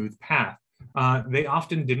nice, smooth path. They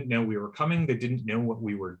often didn't know we were coming. They didn't know what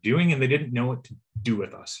we were doing, and they didn't know what to do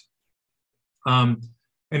with us. And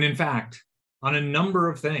in fact, on a number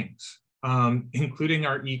of things, including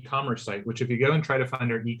our e-commerce site, which if you go and try to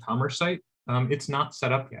find our e-commerce site, it's not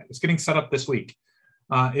set up yet. It's getting set up this week.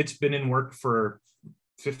 It's been in work for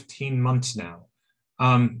 15 months now.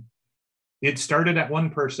 It started at one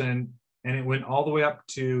person and it went all the way up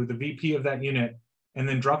to the VP of that unit and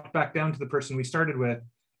then dropped back down to the person we started with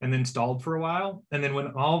and then stalled for a while and then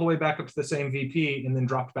went all the way back up to the same VP and then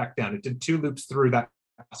dropped back down. It did 2 loops through that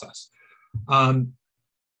process. And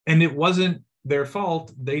it wasn't their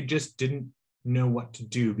fault. They just didn't know what to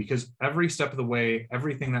do because every step of the way,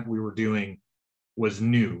 everything that we were doing was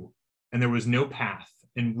new and there was no path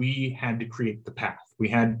and we had to create the path. We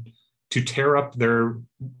had to tear up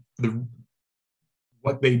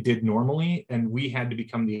what they did normally, and we had to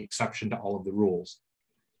become the exception to all of the rules.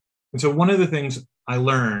 And so one of the things I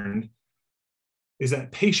learned is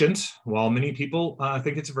that patience, while many people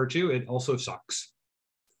think it's a virtue, it also sucks.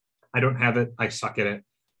 I don't have it, I suck at it.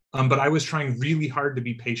 But I was trying really hard to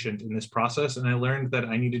be patient in this process, and I learned that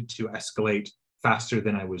I needed to escalate faster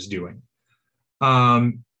than I was doing.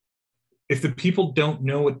 If the people don't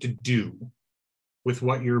know what to do with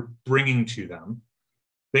what you're bringing to them,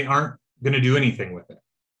 they aren't going to do anything with it,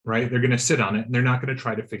 right? They're going to sit on it and they're not going to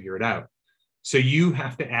try to figure it out. So you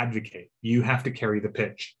have to advocate. You have to carry the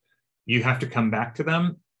pitch. You have to come back to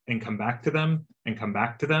them and come back to them and come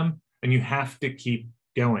back to them. And you have to keep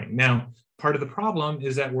going. Now, part of the problem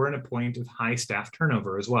is that we're in a point of high staff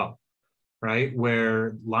turnover as well, right?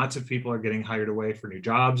 Where lots of people are getting hired away for new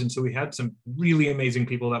jobs. And so we had some really amazing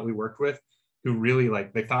people that we worked with who really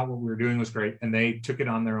they thought what we were doing was great and they took it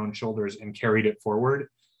on their own shoulders and carried it forward.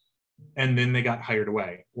 And then they got hired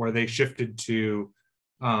away or they shifted to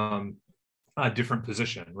a different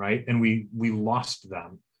position, right? And we lost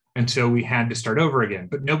them. And so we had to start over again.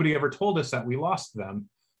 But nobody ever told us that we lost them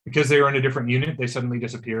because they were in a different unit. They suddenly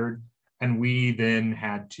disappeared. And we then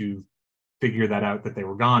had to figure that out that they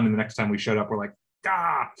were gone. And the next time we showed up, we're like,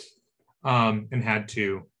 and had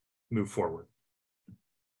to move forward.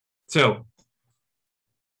 So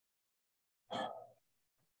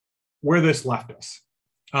where this left us.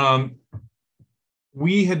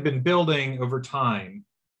 We had been building over time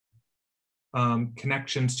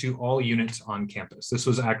connections to all units on campus. This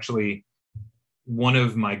was actually one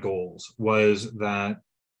of my goals, was that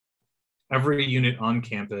every unit on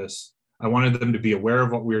campus. I wanted them to be aware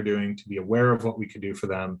of what we were doing, to be aware of what we could do for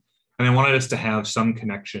them. And I wanted us to have some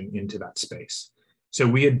connection into that space. So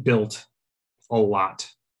we had built a lot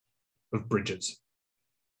of bridges.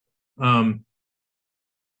 And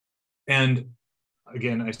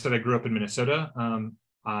again, I said I grew up in Minnesota.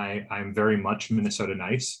 I'm very much Minnesota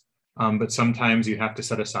nice, but sometimes you have to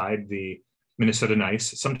set aside the Minnesota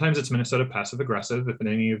nice. Sometimes it's Minnesota passive aggressive. If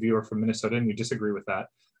any of you are from Minnesota and you disagree with that,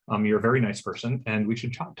 you're a very nice person and we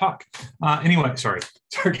should talk. Anyway, sorry.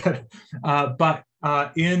 But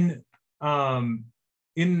in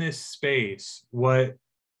this space, what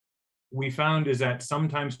we found is that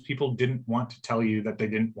sometimes people didn't want to tell you that they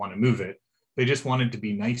didn't want to move it. They just wanted to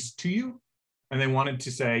be nice to you. And they wanted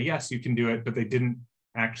to say, yes, you can do it, but they didn't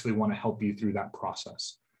actually want to help you through that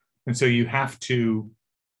process. And so you have to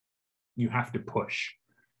push.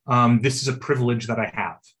 This is a privilege that I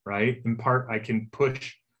have, right? In part, I can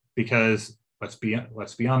push because let's be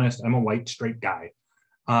honest, I'm a white straight guy,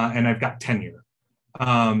 and I've got tenure.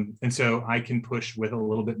 And so I can push with a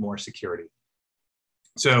little bit more security.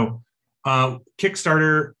 So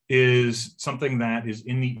Kickstarter is something that is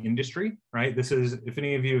in the industry, right? This is, if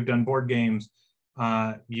any of you have done board games,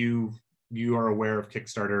 you are aware of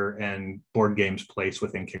Kickstarter and board games' place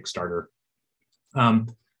within Kickstarter.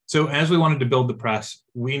 So as we wanted to build the press,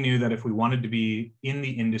 we knew that if we wanted to be in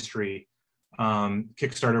the industry,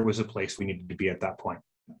 Kickstarter was a place we needed to be at that point.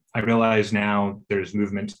 I realize now there's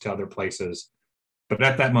movement to other places, but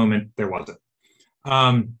at that moment, there wasn't.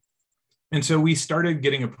 And so we started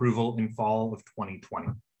getting approval in fall of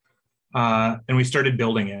 2020. And we started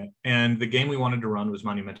building it. And the game we wanted to run was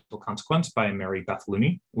Monumental Consequence by Mary Beth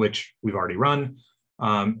Looney, which we've already run,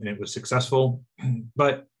 and it was successful.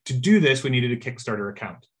 But to do this, we needed a Kickstarter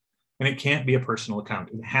account. And it can't be a personal account.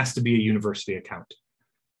 It has to be a university account,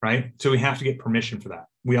 right? So we have to get permission for that.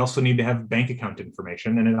 We also need to have bank account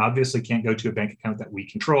information, and it obviously can't go to a bank account that we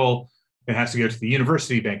control. It has to go to the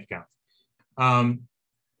university bank account.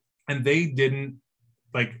 And they didn't,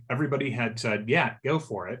 like, everybody had said, yeah, go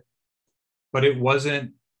for it. But it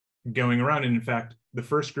wasn't going around. And in fact, the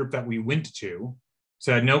first group that we went to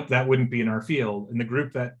said, nope, that wouldn't be in our field. And the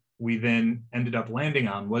group that we then ended up landing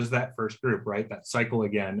on was that first group, right? That cycle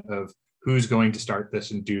again of who's going to start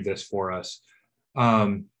this and do this for us.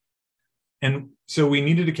 And so we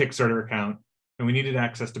needed a Kickstarter account and we needed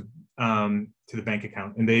access to the bank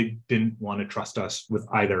account, and they didn't want to trust us with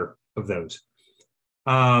either of those.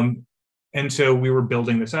 And so we were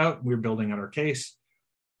building this out, we were building out our case,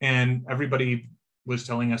 and everybody was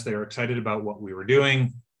telling us they were excited about what we were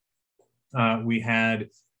doing.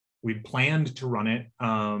 We'd planned to run it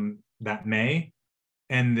that May,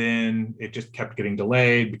 and then it just kept getting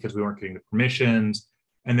delayed because we weren't getting the permissions.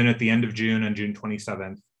 And then at the end of June, on June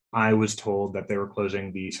 27th, I was told that they were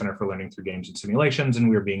closing the Center for Learning Through Games and Simulations, and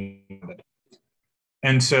we were being funded.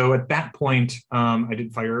 And so at that point, I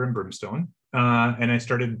did fire and brimstone, and I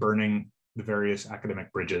started burning the various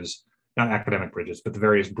academic bridges, not academic bridges, but the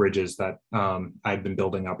various bridges that I'd been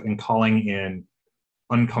building up and calling in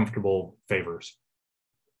uncomfortable favors.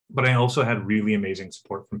 But I also had really amazing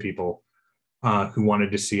support from people who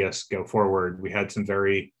wanted to see us go forward. We had some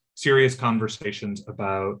very serious conversations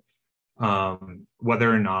about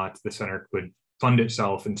whether or not the center could fund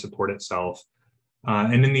itself and support itself.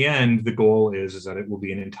 And in the end, the goal is that it will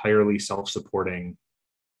be an entirely self-supporting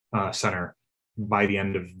center by the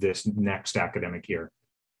end of this next academic year.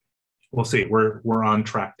 We'll see. We're on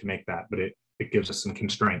track to make that, but it gives us some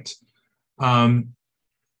constraints.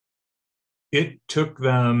 It took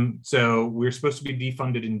them, so we were supposed to be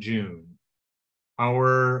defunded in June.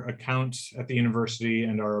 Our accounts at the university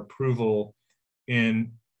and our approval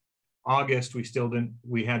in August,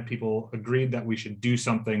 we had people agreed that we should do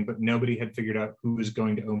something, but nobody had figured out who was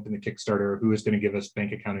going to open the Kickstarter, who was going to give us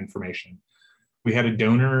bank account information. We had a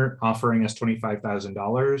donor offering us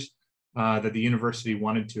 $25,000 that the university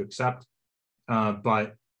wanted to accept,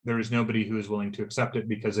 but there was nobody who was willing to accept it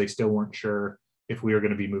because they still weren't sure if we were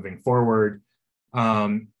going to be moving forward.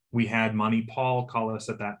 We had Monty Paul call us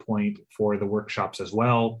at that point for the workshops as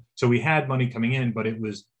well. So we had money coming in, but it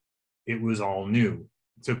was all new.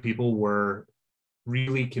 So people were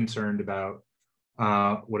really concerned about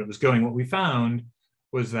what it was going. What we found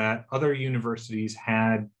was that other universities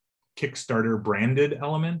had Kickstarter branded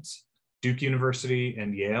elements, Duke University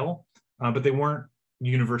and Yale, but they weren't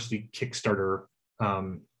university Kickstarter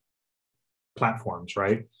platforms,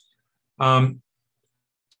 right?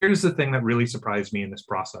 Here's the thing that really surprised me in this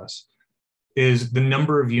process is the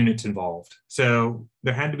number of units involved. So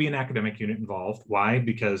there had to be an academic unit involved. Why?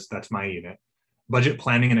 Because that's my unit. Budget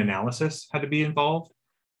planning and analysis had to be involved.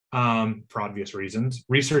 for obvious reasons.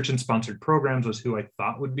 Research and sponsored programs was who I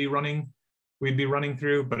thought we'd be running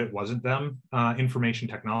through, but it wasn't them. Information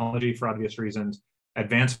technology, for obvious reasons.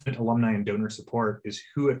 Advancement, alumni, and donor support is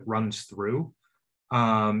who it runs through.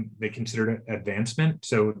 They consider it advancement,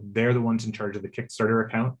 so they're the ones in charge of the Kickstarter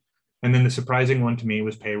account. And then the surprising one to me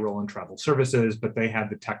was payroll and travel services, but they had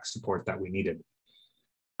the tech support that we needed.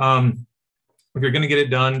 If you're going to get it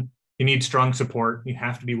done, you need strong support. You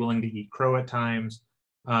have to be willing to eat crow at times.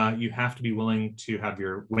 You have to be willing to have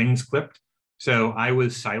your wings clipped. So I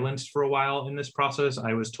was silenced for a while in this process.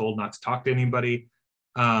 I was told not to talk to anybody.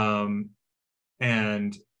 The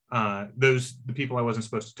people I wasn't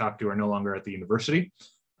supposed to talk to are no longer at the university.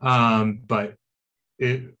 But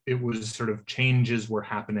it was sort of changes were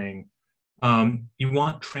happening. You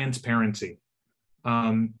want transparency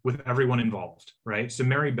with everyone involved, right? So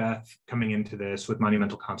Mary Beth coming into this with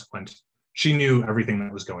Monumental Consequence, she knew everything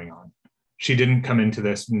that was going on. She didn't come into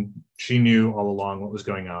this and she knew all along what was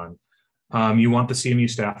going on. You want the CMU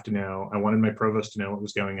staff to know. I wanted my provost to know what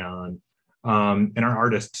was going on. And our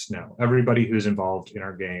artists know. Everybody who's involved in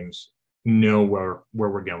our games know where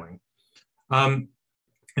we're going. And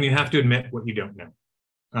you have to admit what you don't know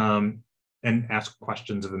and ask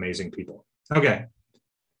questions of amazing people. Okay,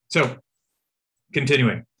 so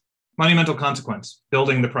continuing. Monumental Consequence,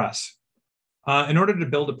 building the press. In order to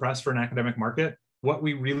build a press for an academic market, what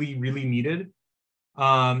we really, really needed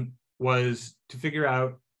was to figure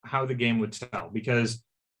out how the game would sell. Because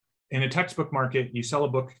in a textbook market, you sell a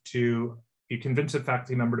book you convince a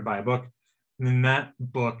faculty member to buy a book, and then that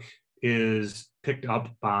book is picked up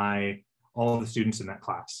by all of the students in that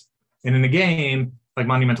class. And in a game like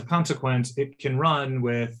Monumental Consequence, it can run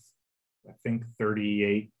with, I think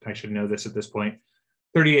 38, I should know this at this point,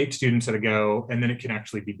 38 students at a go, and then it can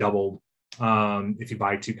actually be doubled if you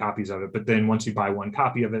buy 2 copies of it. But then once you buy 1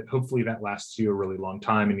 copy of it, hopefully that lasts you a really long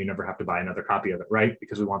time and you never have to buy another copy of it, right?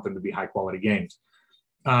 Because we want them to be high quality games.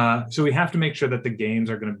 So we have to make sure that the games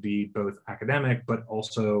are going to be both academic, but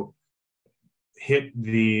also hit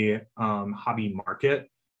the hobby market.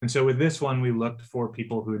 And so with this one, we looked for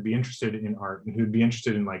people who would be interested in art and who would be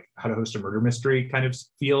interested in like how to host a murder mystery kind of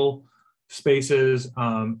feel spaces.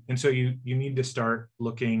 And so you need to start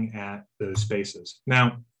looking at those spaces.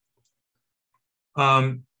 Now,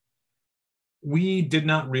 we did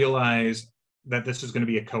not realize that this was going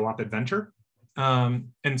to be a co-op adventure.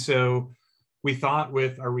 And so we thought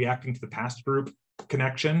with our Reacting to the Past group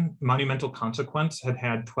connection, Monumental Consequence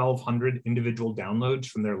had 1,200 individual downloads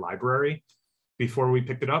from their library before we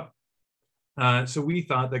picked it up. So we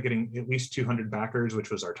thought that getting at least 200 backers,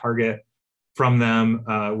 which was our target, from them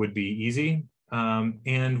would be easy.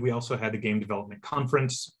 And we also had the game development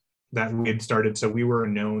conference that we had started. So we were a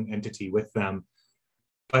known entity with them.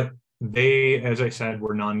 But they, as I said,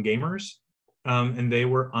 were non-gamers, and they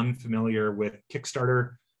were unfamiliar with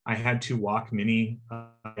Kickstarter. I had to walk Minnie,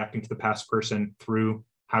 Reacting to the Past person, through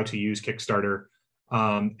how to use Kickstarter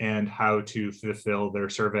and how to fulfill their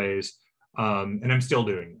surveys. And I'm still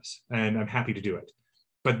doing this, and I'm happy to do it.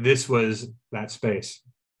 But this was that space.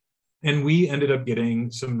 And we ended up getting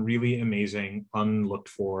some really amazing, unlooked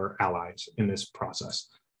for allies in this process.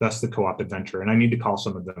 That's the co-op adventure. And I need to call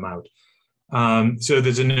some of them out. So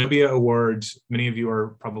the Zenobia Awards, many of you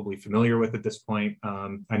are probably familiar with at this point.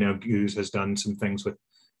 I know Goose has done some things with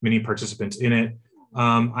many participants in it.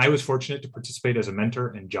 I was fortunate to participate as a mentor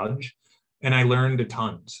and judge, and I learned a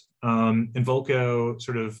tons. And Volko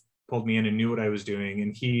sort of pulled me in and knew what I was doing,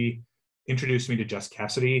 and he introduced me to Jess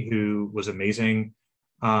Cassidy, who was amazing.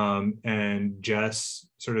 And Jess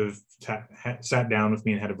sort of sat down with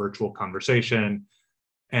me and had a virtual conversation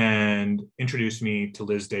and introduced me to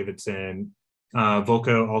Liz Davidson.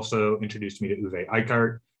 Volko also introduced me to Uwe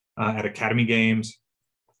Eichart at Academy Games.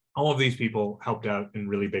 All of these people helped out in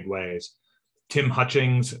really big ways. Tim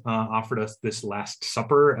Hutchings offered us this Last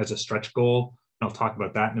Supper as a stretch goal. I'll talk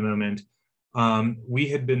about that in a moment. We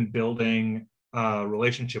had been building a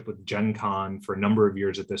relationship with Gen Con for a number of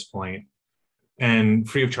years at this point. And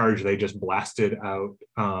free of charge, they just blasted out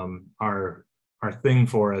our thing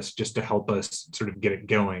for us just to help us sort of get it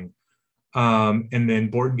going. And then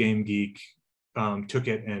Board Game Geek took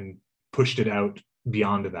it and pushed it out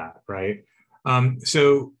beyond that, right?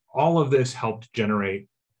 So all of this helped generate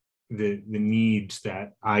the needs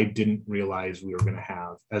that I didn't realize we were going to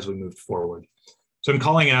have as we moved forward. So I'm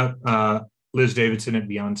calling out Liz Davidson at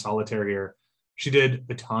Beyond Solitaire here. She did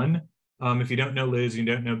a ton. If you don't know Liz, you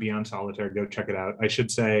don't know Beyond Solitaire, go check it out. I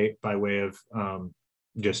should say, by way of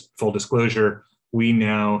just full disclosure, we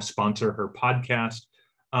now sponsor her podcast.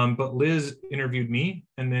 But Liz interviewed me,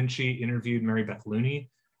 and then she interviewed Mary Beth Looney.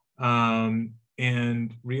 And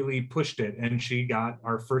and really pushed it. And she got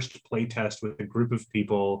our first play test with a group of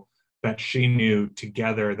people that she knew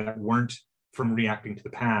together that weren't from reacting to the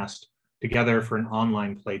past, together for an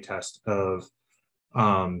online play test of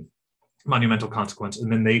Monumental Consequence,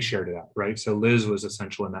 and then they shared it out, right? So Liz was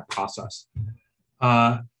essential in that process.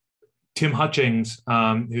 Tim Hutchings,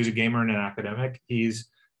 who's a gamer and an academic, he's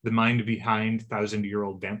the mind behind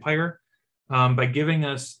 1,000-Year-Old Vampire. By giving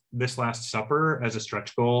us This Last Supper as a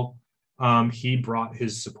stretch goal, he brought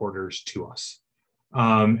his supporters to us.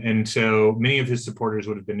 And so many of his supporters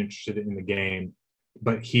would have been interested in the game,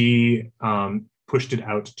 but he pushed it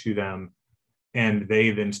out to them, and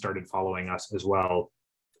they then started following us as well.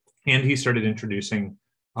 And he started introducing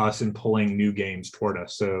us and pulling new games toward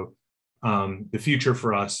us. So the future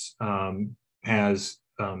for us has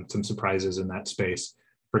some surprises in that space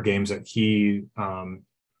for games that he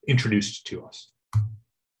introduced to us.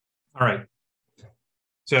 All right.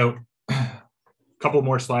 So a couple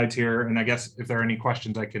more slides here. And I guess if there are any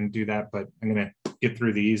questions, I can do that, but I'm going to get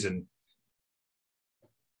through these and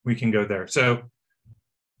we can go there. So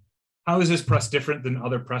how is this press different than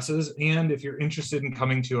other presses? And if you're interested in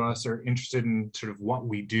coming to us or interested in sort of what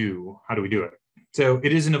we do, how do we do it? So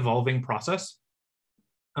it is an evolving process.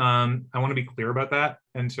 I want to be clear about that,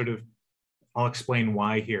 and sort of I'll explain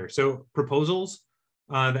why here. So proposals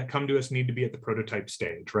that come to us need to be at the prototype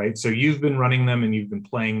stage, right? So you've been running them and you've been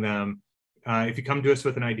playing them. If you come to us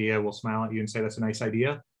with an idea, we'll smile at you and say that's a nice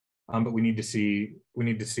idea, but we need to see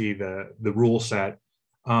the rule set.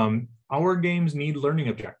 Our games need learning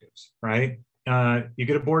objectives, right? You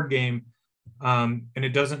get a board game, and it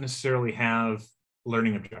doesn't necessarily have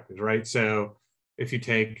learning objectives, right? So if you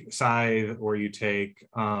take Scythe or you take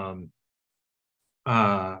one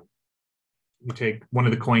of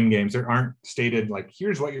the coin games, there aren't stated like,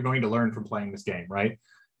 here's what you're going to learn from playing this game, right?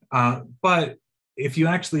 But if you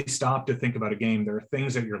actually stop to think about a game, there are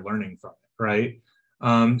things that you're learning from it, right?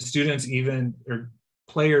 Students or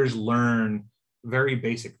players learn very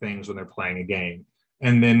basic things when they're playing a game.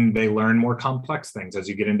 And then they learn more complex things as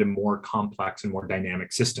you get into more complex and more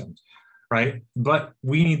dynamic systems, right? But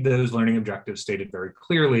we need those learning objectives stated very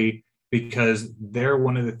clearly, because they're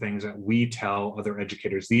one of the things that we tell other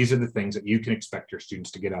educators. These are the things that you can expect your students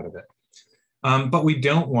to get out of it. But we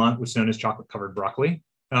don't want what's known as chocolate covered broccoli.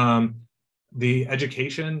 The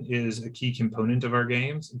education is a key component of our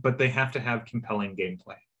games, but they have to have compelling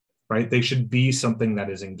gameplay, right? They should be something that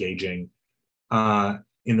is engaging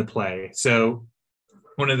in the play. So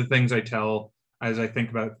one of the things I tell as I think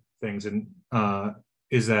about things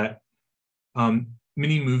is that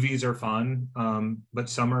mini movies are fun, but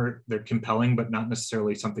they're compelling, but not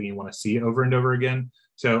necessarily something you want to see over and over again.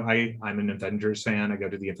 So I'm an Avengers fan. I go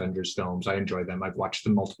to the Avengers films. I enjoy them. I've watched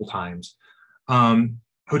them multiple times.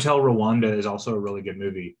 Hotel Rwanda is also a really good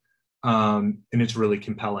movie, and it's really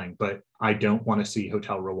compelling, but I don't want to see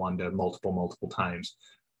Hotel Rwanda multiple times.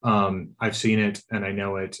 I've seen it and I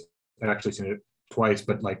know it. I've actually seen it twice,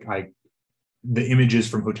 but the images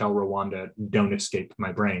from Hotel Rwanda don't escape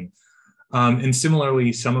my brain. And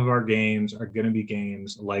similarly, some of our games are going to be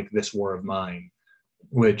games like This War of Mine,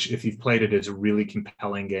 which, if you've played it, is a really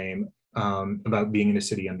compelling game about being in a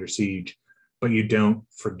city under siege, but you don't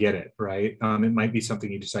forget it, right? It might be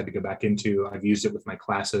something you decide to go back into. I've used it with my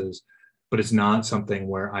classes, but it's not something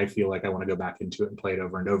where I feel like I want to go back into it and play it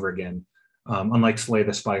over and over again, unlike Slay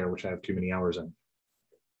the Spire, which I have too many hours in.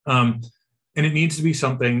 And it needs to be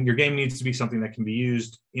something, your game needs to be something that can be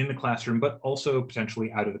used in the classroom, but also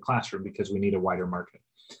potentially out of the classroom, because we need a wider market.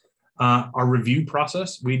 Our review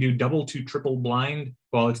process, we do double to triple blind.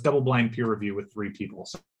 Well, it's double blind peer review with 3 people.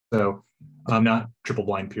 So not triple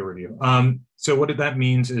blind peer review. So what that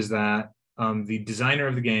means is that the designer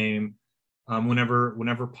of the game,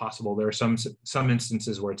 whenever possible, there are some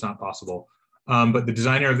instances where it's not possible, but the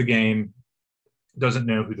designer of the game doesn't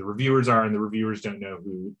know who the reviewers are, and the reviewers don't know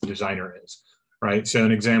who the designer is, right? So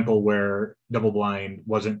an example where double blind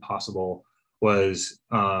wasn't possible was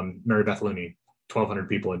Mary Beth Looney. 1,200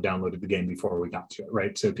 people had downloaded the game before we got to it,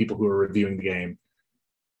 right? So people who were reviewing the game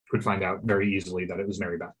could find out very easily that it was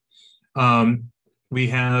Mary Beth. We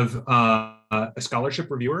have a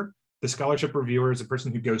scholarship reviewer. The scholarship reviewer is a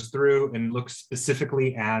person who goes through and looks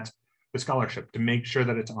specifically at the scholarship to make sure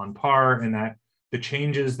that it's on par and that the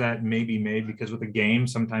changes that may be made, because with a game,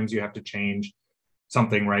 sometimes you have to change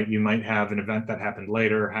something, right? You might have an event that happened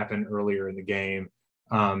later, happen earlier in the game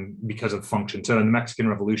because of function. So in the Mexican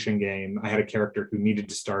Revolution game, I had a character who needed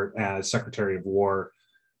to start as Secretary of War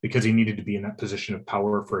because he needed to be in that position of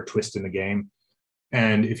power for a twist in the game.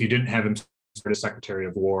 And if you didn't have him start as Secretary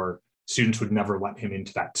of War, students would never let him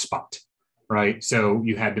into that spot, right? So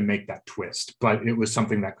you had to make that twist, but it was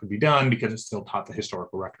something that could be done because it still taught the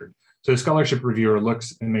historical record. So the scholarship reviewer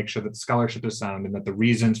looks and makes sure that the scholarship is sound and that the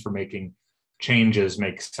reasons for making changes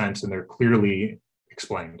make sense and they're clearly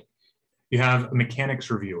explained. You have a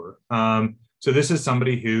mechanics reviewer. So this is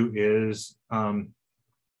somebody who is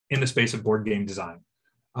in the space of board game design.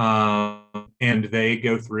 And they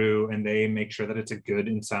go through and they make sure that it's a good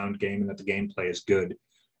and sound game and that the gameplay is good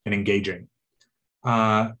and engaging.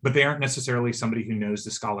 But they aren't necessarily somebody who knows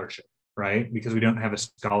the scholarship, right? Because we don't have a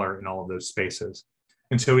scholar in all of those spaces.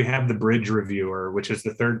 And so we have the bridge reviewer, which is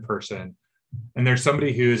the third person. And there's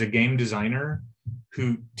somebody who is a game designer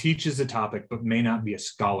who teaches the topic, but may not be a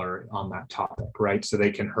scholar on that topic, right? So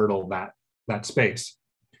they can hurdle that space.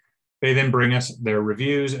 They then bring us their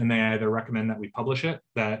reviews and they either recommend that we publish it,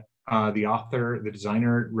 that the author, the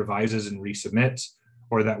designer revises and resubmits,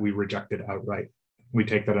 or that we reject it outright. We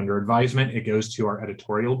take that under advisement. It goes to our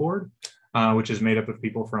editorial board, which is made up of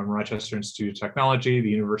people from Rochester Institute of Technology, the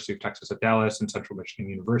University of Texas at Dallas, and Central Michigan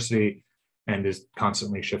University, and is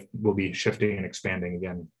constantly will be shifting and expanding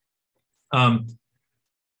again.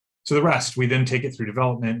 So the rest, we then take it through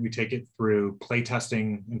development. We take it through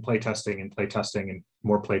playtesting and playtesting and playtesting and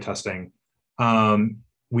more playtesting.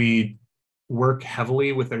 We work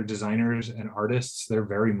heavily with their designers and artists. They're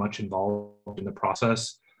very much involved in the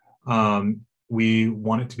process. We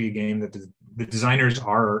want it to be a game that the designers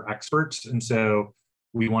are experts. And so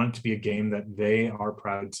we want it to be a game that they are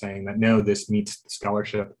proud saying that, no, this meets the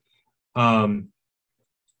scholarship.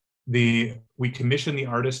 We commission the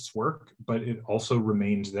artist's work, but it also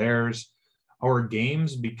remains theirs. Our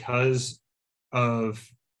games, because of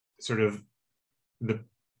sort of the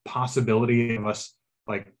possibility of us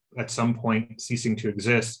like at some point ceasing to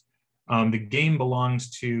exist, the game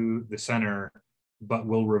belongs to the center, but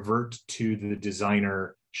will revert to the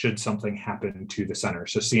designer should something happen to the center.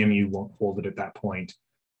 So CMU won't hold it at that point.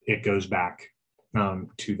 It goes back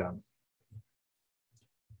to them.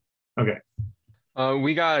 Okay.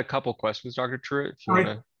 We got a couple questions, Dr. Truitt, if you want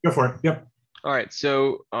to go for it. Yep. All right.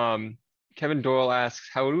 So Kevin Doyle asks,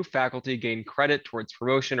 how do faculty gain credit towards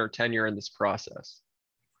promotion or tenure in this process?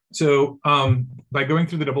 So by going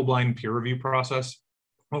through the double-blind peer review process,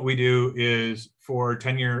 what we do is for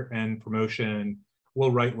tenure and promotion,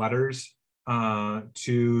 we'll write letters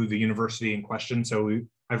to the university in question. So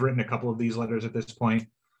I've written a couple of these letters at this point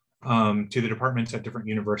to the departments at different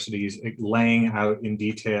universities, laying out in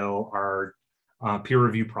detail our peer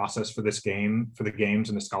review process for this game, for the games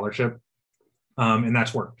and the scholarship, and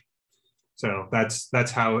that's worked. So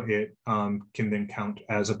that's how it can then count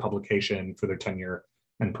as a publication for their tenure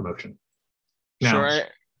and promotion. Now, sure.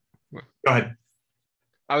 Go ahead.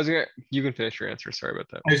 You can finish your answer. Sorry about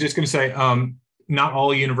that. I was just going to say, not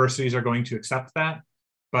all universities are going to accept that,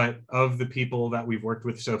 but of the people that we've worked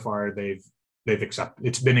with so far,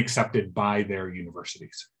 it's been accepted by their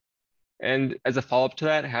universities. And as a follow-up to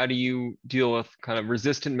that, how do you deal with kind of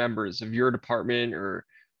resistant members of your department or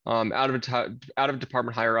out of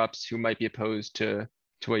department higher ups who might be opposed to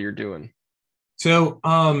what you're doing? So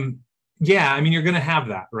yeah, I mean, you're going to have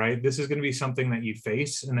that, right? This is going to be something that you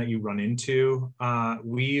face and that you run into.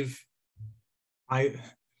 I've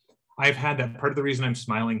had that. Part of the reason I'm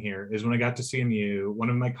smiling here is when I got to CMU,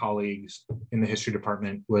 one of my colleagues in the history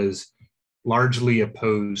department was largely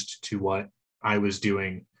opposed to what I was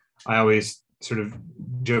doing. I always sort of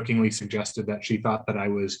jokingly suggested that she thought that I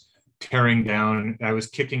was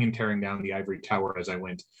kicking and tearing down the ivory tower as I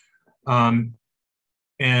went.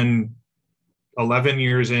 And 11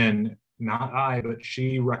 years in, not I, but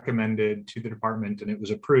she recommended to the department, and it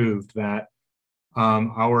was approved, that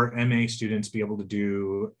our MA students be able to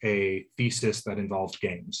do a thesis that involved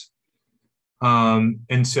games.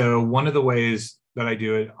 And so one of the ways that I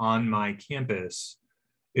do it on my campus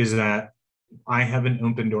is that I have an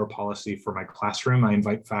open door policy for my classroom. I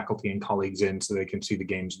invite faculty and colleagues in so they can see the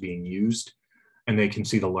games being used and they can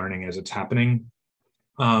see the learning as it's happening.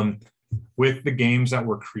 With the games that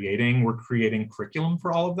we're creating curriculum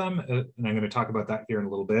for all of them. And I'm going to talk about that here in a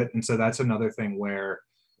little bit. And so that's another thing where,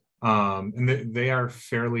 and they are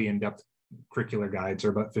fairly in-depth curricular guides, are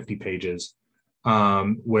about 50 pages,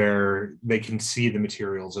 where they can see the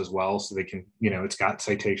materials as well. So they can, it's got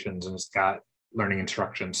citations and it's got learning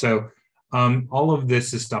instructions. So all of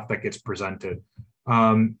this is stuff that gets presented.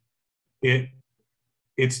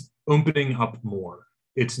 It's opening up more.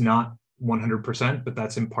 It's not 100%, but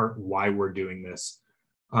that's in part why we're doing this.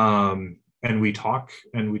 And we talk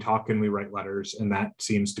and we write letters, and that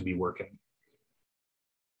seems to be working.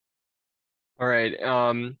 All right.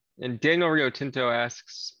 And Daniel Rio Tinto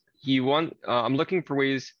asks, I'm looking for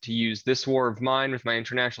ways to use this war of mine with my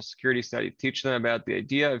international security study to teach them about the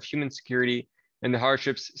idea of human security and the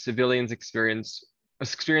hardships civilians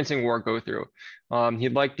experiencing war go through.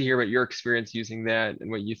 He'd like to hear about your experience using that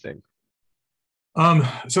and what you think.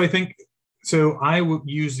 So I think, so I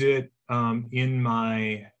used it in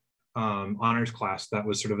my honors class. That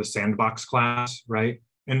was sort of a sandbox class, right?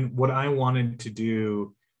 And what I wanted to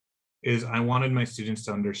do is I wanted my students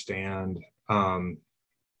to understand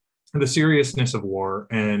the seriousness of war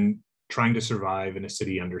and trying to survive in a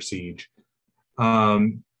city under siege. Now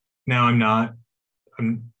I'm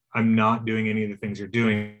not doing any of the things you're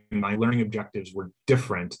doing. My learning objectives were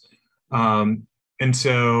different. And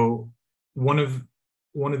so one of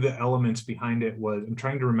the elements behind it was, I'm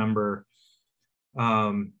trying to remember,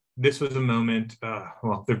 this was a moment,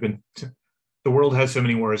 well, the world has so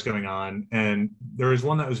many wars going on, and there was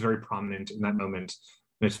one that was very prominent in that moment.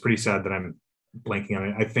 And it's pretty sad that I'm blanking on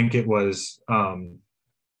it. I think it was when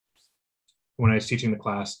I was teaching the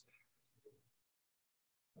class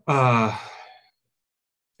in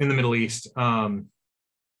the Middle East. I'm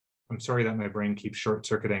sorry that my brain keeps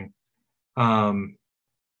short-circuiting. Help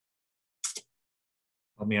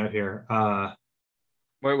me out here.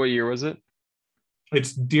 What year was it? It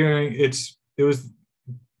was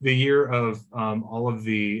the year of all of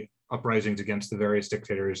the uprisings against the various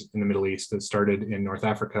dictators in the Middle East that started in North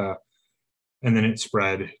Africa, and then it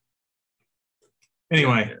spread.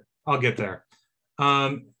 Anyway, I'll get there.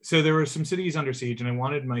 So there were some cities under siege, and I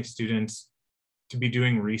wanted my students to be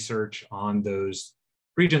doing research on those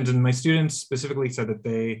regions. And my students specifically said that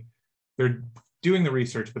they're doing the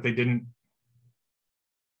research, but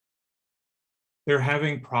they're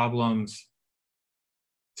having problems.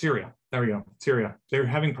 Syria, there we go, Syria. They're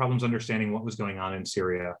having problems understanding what was going on in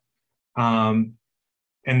Syria. And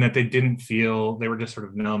that they didn't feel, they were just sort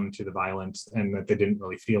of numb to the violence, and that they didn't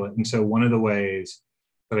really feel it. And so one of the ways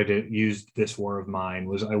that I used this war of mine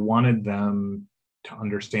was I wanted them to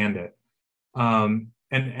understand it. And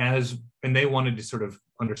they wanted to sort of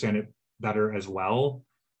understand it better as well.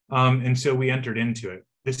 And so we entered into it.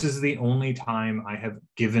 This is the only time I have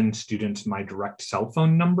given students my direct cell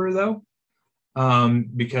phone number, though,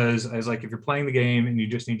 because I was like, if you're playing the game and you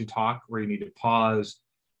just need to talk or you need to pause,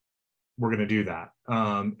 we're going to do that.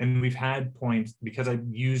 And we've had points, because I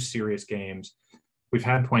use serious games, we've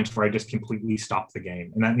had points where I just completely stop the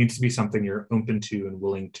game. And that needs to be something you're open to and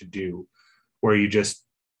willing to do, where you just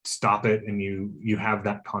stop it and you have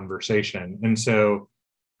that conversation. And so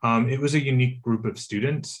it was a unique group of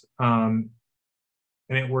students, and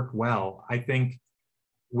it worked well. I think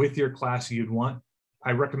with your class,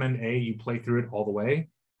 I recommend you play through it all the way.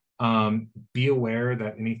 Be aware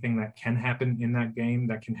that anything that can happen in that game,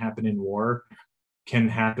 that can happen in war, can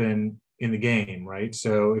happen in the game, right?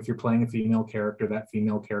 So if you're playing a female character, that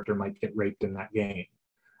female character might get raped in that game.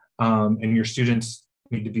 And your students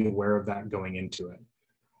need to be aware of that going into it.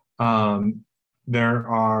 There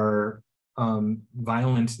are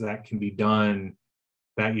violence that can be done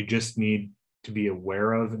that you just need to be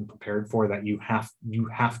aware of and prepared for, that you have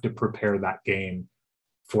to prepare that game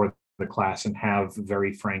for the class and have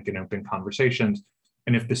very frank and open conversations.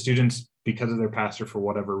 And if the students, because of their past or for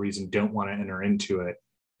whatever reason, don't want to enter into it,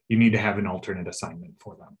 you need to have an alternate assignment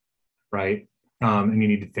for them, right? And you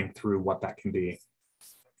need to think through what that can be.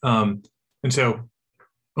 And so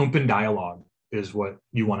open dialogue is what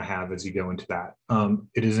you want to have as you go into that.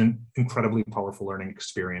 It is an incredibly powerful learning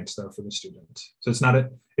experience, though, for the students. So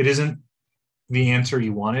it isn't the answer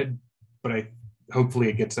you wanted, but hopefully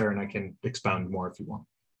it gets there, and I can expound more if you want.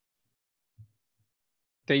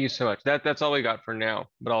 Thank you so much. That's all we got for now,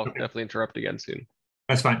 but I'll definitely interrupt again soon.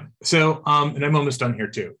 That's fine. So, and I'm almost done here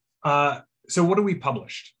too. So what do we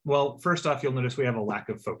published? Well, first off, you'll notice we have a lack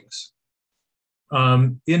of focus.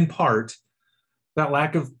 In part, that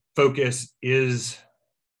lack of focus is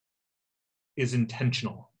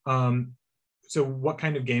intentional. So what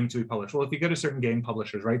kind of games do we publish? Well, if you go to certain game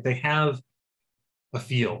publishers, right, they have a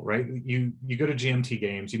feel, right? You go to GMT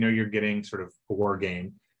Games, you're getting sort of a war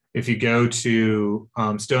game. If you go to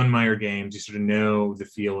Stonemaier Games, you sort of know the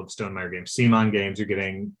feel of Stonemaier Games. Simon Games, you're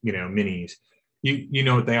getting, minis. You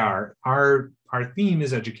know what they are. Our theme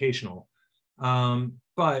is educational,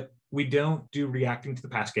 but we don't do reacting to the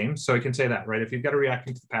past games. So I can say that, right? If you've got a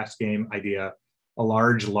reacting to the past game idea, a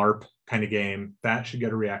large LARP kind of game, that should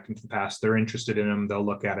get a reacting to the past. They're interested in them. They'll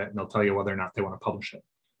look at it and they'll tell you whether or not they want to publish it.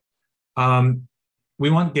 We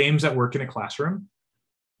want games that work in a classroom.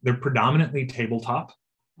 They're predominantly tabletop.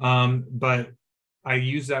 But I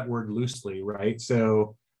use that word loosely, right?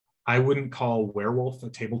 So I wouldn't call Werewolf a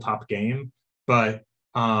tabletop game, but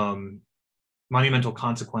Monumental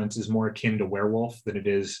Consequence is more akin to Werewolf than it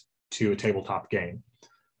is to a tabletop game.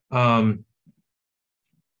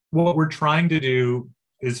 What we're trying to do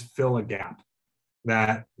is fill a gap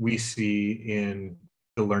that we see in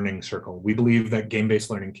the learning circle. We believe that game-based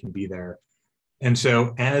learning can be there. And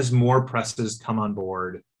so as more presses come on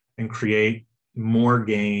board and create more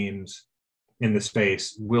games in the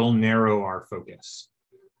space, we'll narrow our focus,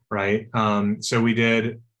 right? So we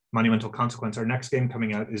did Monumental Consequence. Our next game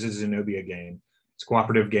coming out is a Zenobia game. It's a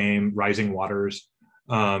cooperative game, Rising Waters,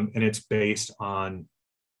 and it's based on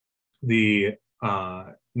the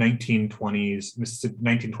 1920s,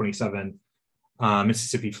 1927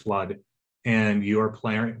 Mississippi flood, and you are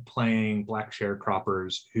playing black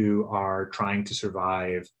sharecroppers who are trying to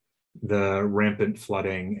survive the rampant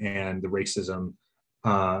flooding and the racism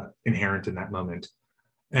inherent in that moment.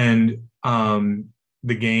 And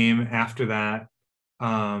the game after that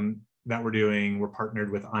that we're doing, we're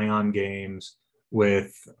partnered with Ion Games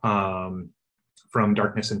with From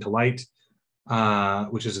Darkness into Light,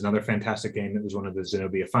 which is another fantastic game that was one of the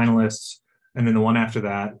Zenobia finalists. And then the one after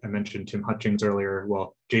that, I mentioned Tim Hutchings earlier.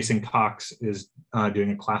 Well, Jason Cox is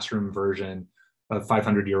doing a classroom version of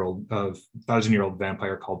 1,000-year-old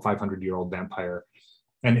vampire called 500-year-old vampire.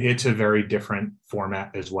 And it's a very different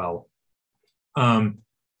format as well.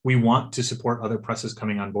 We want to support other presses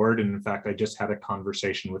coming on board. And in fact, I just had a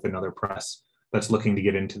conversation with another press that's looking to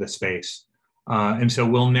get into the space. And so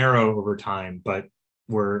we'll narrow over time, but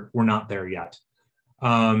we're not there yet.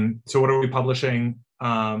 So what are we publishing?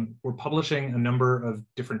 We're publishing a number of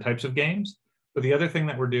different types of games, but the other thing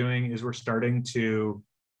that we're doing is we're starting to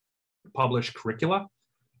publish curricula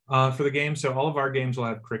for the game. So all of our games will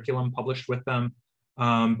have curriculum published with them,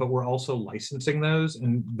 but we're also licensing those,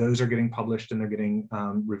 and those are getting published and they're getting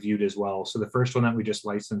reviewed as well. So the first one that we just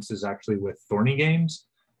licensed is actually with Thorny Games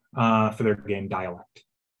for their game Dialect.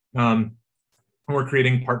 And we're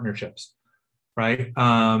creating partnerships. Right.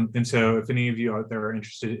 And so if any of you out there are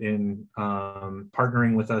interested in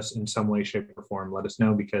partnering with us in some way, shape, or form, let us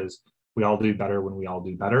know, because we all do better when we all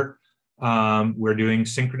do better. We're doing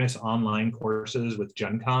synchronous online courses with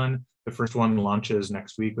Gen Con. The first one launches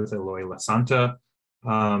next week with Eloy La Santa.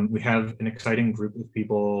 We have an exciting group of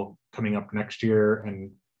people coming up next year,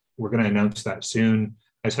 and we're going to announce that soon.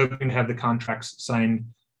 I was hoping to have the contracts signed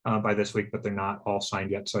by this week, but they're not all signed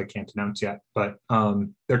yet, so I can't announce yet, but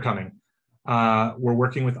they're coming. We're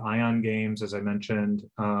working with Ion Games, as I mentioned.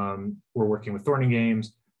 We're working with Thorny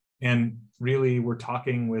Games, and really we're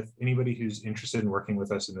talking with anybody who's interested in working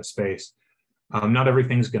with us in this space. Not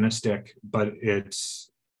everything's going to stick, but it's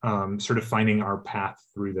sort of finding our path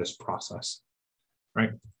through this process,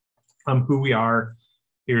 right? Who we are,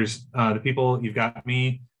 here's the people. You've got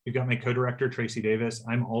me, you've got my co-director, Tracy Davis.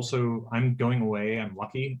 I'm going away. I'm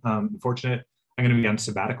lucky, fortunate. I'm going to be on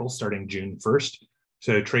sabbatical starting June 1st.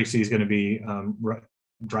 So Tracy is going to be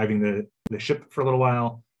driving the ship for a little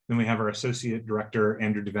while. Then we have our associate director,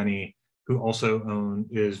 Andrew Devaney, who also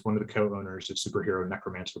is one of the co-owners of Superhero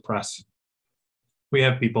Necromancer Press. We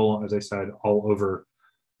have people, as I said, all over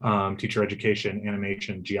teacher education,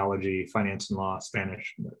 animation, geology, finance and law,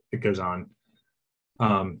 Spanish. It goes on.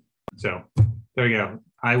 So there you go.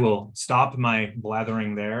 I will stop my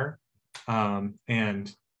blathering there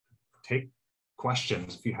and take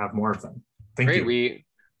questions if you have more of them. Thank Great.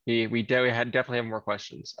 you. We definitely have more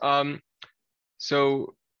questions.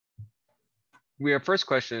 So our first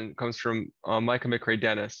question comes from Micah McRae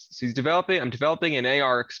Dennis. So I'm developing an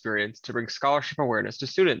AR experience to bring scholarship awareness to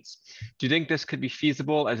students. Do you think this could be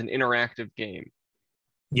feasible as an interactive game?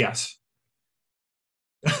 Yes.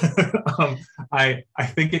 I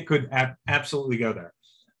think it could absolutely go there.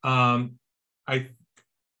 As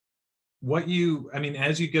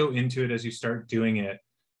you go into it, as you start doing it,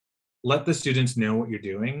 let the students know what you're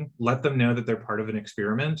doing. Let them know that they're part of an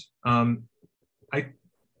experiment.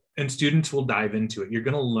 And students will dive into it. You're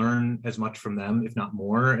going to learn as much from them, if not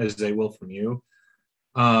more, as they will from you.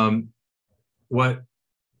 What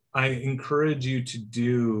I encourage you to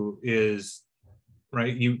do is,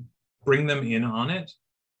 right, you bring them in on it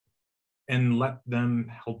and let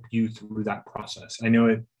them help you through that process. I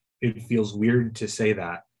know it feels weird to say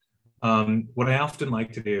that. What I often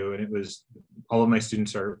like to do, and all of my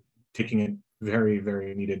students are taking a very,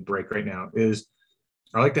 very needed break right now, is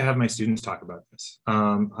I like to have my students talk about this.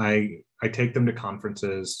 I take them to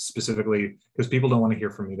conferences specifically because people don't want to hear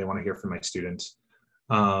from me. They want to hear from my students.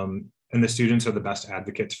 And the students are the best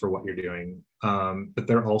advocates for what you're doing. But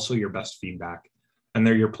they're also your best feedback, and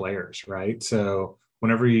they're your players, right? So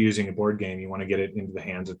whenever you're using a board game, you want to get it into the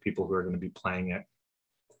hands of people who are going to be playing it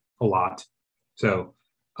a lot. So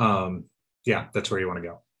yeah, that's where you want to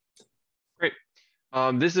go. Great.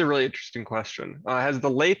 This is a really interesting question. Has the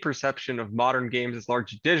lay perception of modern games as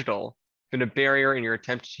largely digital been a barrier in your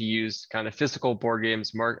attempt to use kind of physical board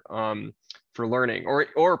games for learning,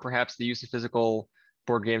 or perhaps the use of physical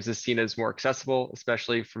board games is seen as more accessible,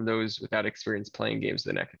 especially from those without experience playing games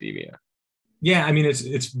in academia? Yeah, I mean,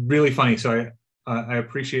 it's really funny. So I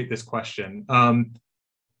appreciate this question.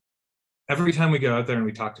 Every time we go out there and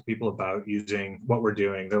we talk to people about using what we're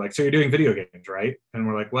doing, they're like, "So you're doing video games, right?" And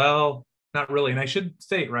we're like, "Well, not really." And I should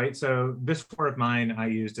state, right? So this war of mine I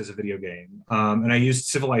used as a video game, and I used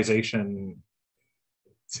Civilization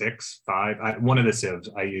 6, 5. One of the civs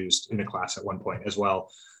I used in a class at one point as well.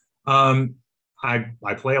 Um,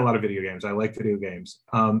 I play a lot of video games. I like video games.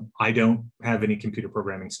 I don't have any computer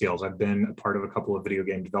programming skills. I've been a part of a couple of video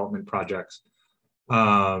game development projects,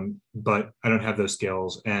 but I don't have those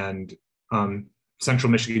skills. And Central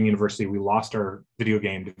Michigan University, we lost our video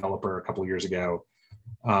game developer a couple of years ago,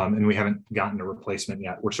 and we haven't gotten a replacement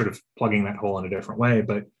yet. We're sort of plugging that hole in a different way,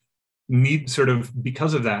 but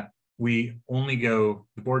because of that, we only go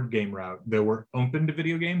the board game route. Though we're open to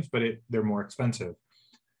video games, but they're more expensive.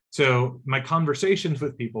 So my conversations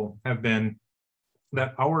with people have been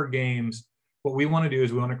that our games, what we want to do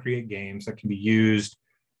is we want to create games that can be used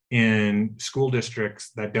in school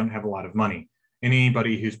districts that don't have a lot of money.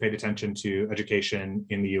 Anybody who's paid attention to education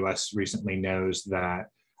in the US recently knows that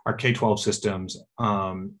our K-12 systems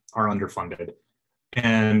are underfunded.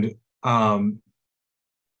 And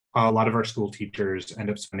a lot of our school teachers end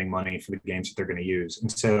up spending money for the games that they're going to use.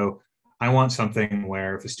 And so I want something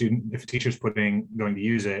where if a teacher's going to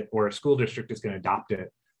use it, or a school district is going to adopt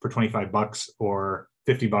it for $25 or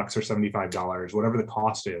 $50 or $75, whatever the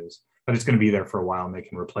cost is, but it's going to be there for a while and they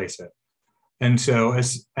can replace it. And so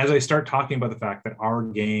as I start talking about the fact that our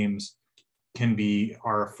games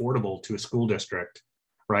are affordable to a school district,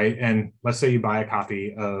 right? And let's say you buy a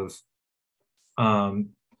copy of,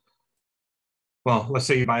 let's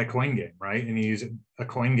say you buy a coin game, right? And you use a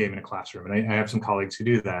coin game in a classroom. And I have some colleagues who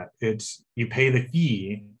do that. You pay the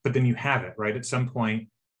fee, but then you have it, right? At some point,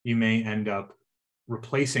 you may end up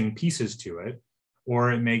replacing pieces to it,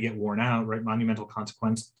 or it may get worn out, right? Monumental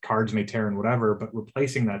consequence, cards may tear and whatever, but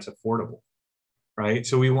replacing that's affordable, right?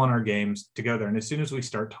 So we want our games to go there. And as soon as we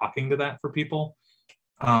start talking to that for people,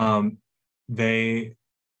 they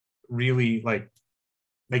really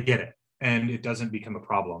they get it, and it doesn't become a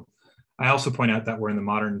problem. I also point out that we're in the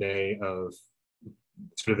modern day of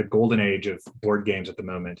sort of the golden age of board games at the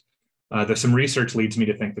moment. There's some research leads me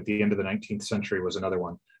to think that the end of the 19th century was another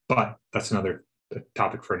one, but that's another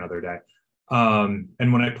topic for another day. And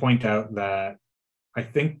when I point out that I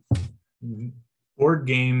think board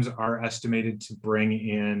games are estimated to bring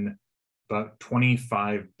in about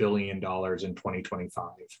 $25 billion in 2025.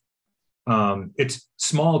 It's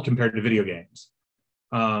small compared to video games.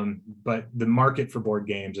 But the market for board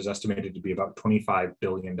games is estimated to be about $25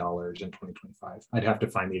 billion in 2025. I'd have to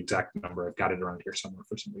find the exact number. I've got it around here somewhere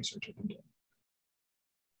for some research I've been doing.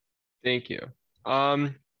 Thank you.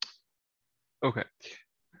 Okay.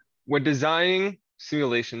 When designing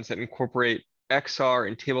simulations that incorporate XR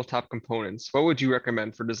and tabletop components, what would you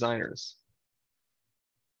recommend for designers?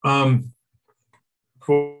 I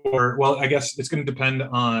guess it's going to depend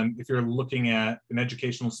on if you're looking at an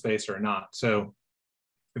educational space or not. So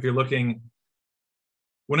whenever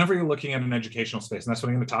you're looking at an educational space, and that's what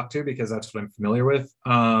I'm going to talk to because that's what I'm familiar with.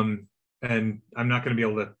 And I'm not going to be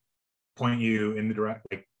able to point you in the direct,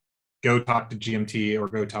 go talk to GMT or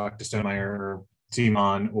go talk to Stonemeyer or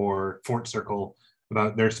CMON or Fort Circle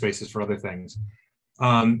about their spaces for other things.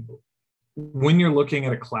 When you're looking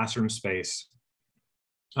at a classroom space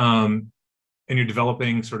and you're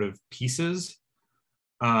developing sort of pieces,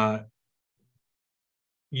 the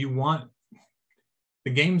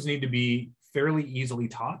games need to be fairly easily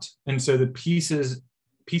taught. And so the pieces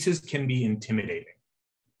can be intimidating,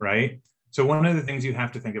 right? So one of the things you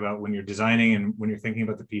have to think about when you're designing and when you're thinking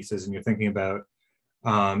about the pieces and you're thinking about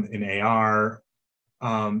an AR,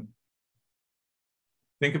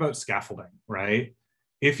 think about scaffolding, right?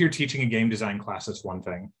 If you're teaching a game design class, that's one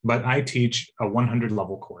thing, but I teach a 100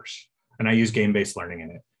 level course and I use game-based learning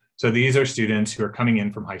in it. So these are students who are coming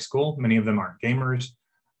in from high school. Many of them aren't gamers.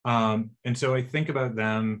 And so I think about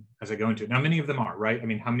them as I go into it. Now, many of them are, right? I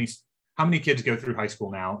mean, how many kids go through high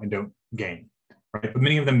school now and don't game, right? But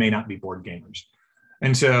many of them may not be board gamers.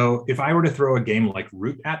 And so if I were to throw a game like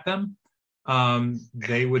Root at them,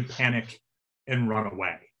 they would panic and run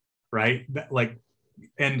away, right?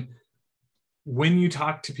 And when you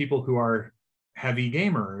talk to people who are heavy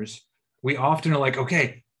gamers, we often are like,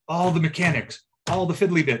 okay, all the mechanics, all the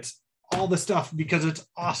fiddly bits, all the stuff, because it's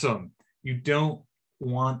awesome. You don't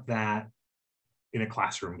want that in a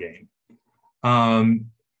classroom game.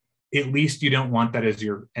 at least you don't want that as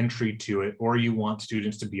your entry to it, or you want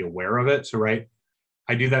students to be aware of it. So, right,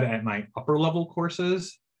 I do that at my upper level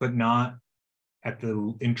courses, but not at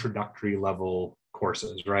the introductory level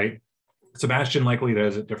courses, right? Sebastian likely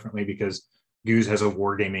does it differently because Goose has a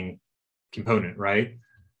wargaming component, right?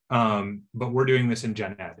 But we're doing this in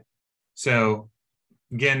Gen Ed. So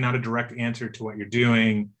again, not a direct answer to what you're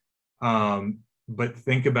doing, but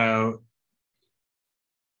think about,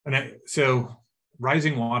 so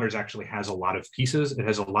Rising Waters actually has a lot of pieces. It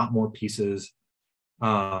has a lot more pieces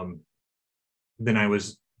than I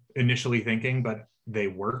was initially thinking, but they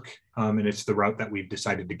work, and it's the route that we've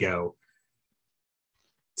decided to go.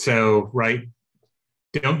 So, right,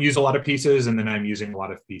 don't use a lot of pieces, and then I'm using a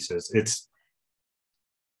lot of pieces.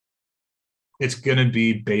 It's going to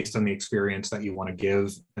be based on the experience that you want to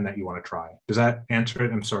give and that you want to try. Does that answer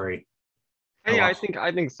it? I'm sorry. Yeah, I think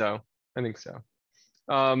so. I think so.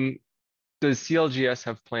 Does CLGS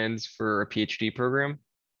have plans for a PhD program?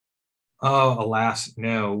 Oh, alas,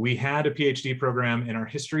 no. We had a PhD program in our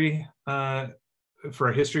history, for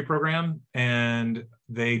a history program, and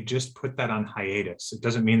they just put that on hiatus. It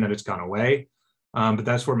doesn't mean that it's gone away, but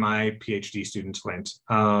that's where my PhD students went.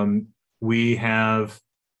 We have,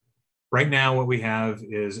 right now, what we have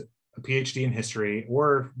is a PhD in history,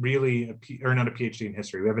 or really, or not a PhD in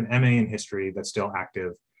history. We have an MA in history that's still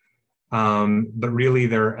active. But really,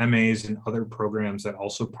 there are MAs in other programs that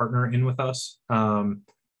also partner in with us.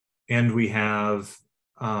 And we have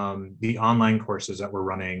the online courses that we're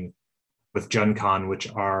running with Gen Con, which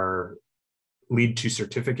are lead to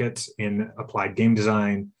certificates in applied game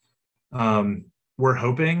design. We're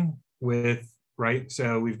hoping with, right,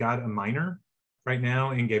 so we've got a minor right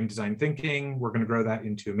now in game design thinking. We're going to grow that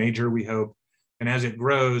into a major, we hope. And as it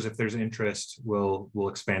grows, if there's interest, we'll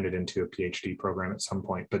expand it into a PhD program at some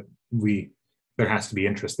point. But there has to be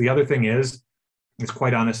interest. The other thing is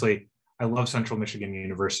quite honestly, I love Central Michigan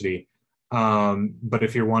University. But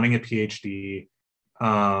if you're wanting a PhD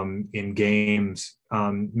in games,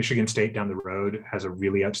 Michigan State down the road has a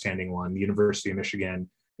really outstanding one. The University of Michigan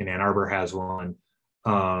in Ann Arbor has one.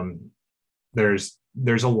 There's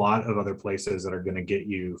a lot of other places that are going to get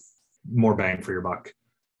you more bang for your buck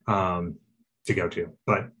to go to.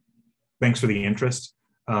 But thanks for the interest.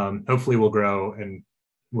 Hopefully we'll grow and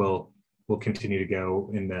we'll continue to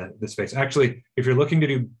go in the space. Actually, if you're looking to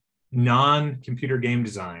do non-computer game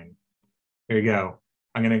design, there you go.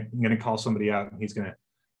 I'm gonna call somebody out, and he's gonna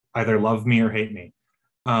either love me or hate me.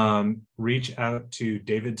 Reach out to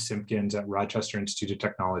David Simpkins at Rochester Institute of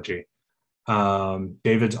Technology.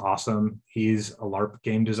 David's awesome. He's a LARP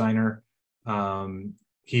game designer.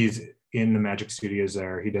 He's in the Magic Studios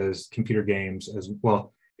there. He does computer games as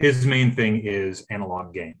well. His main thing is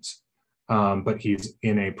analog games. But he's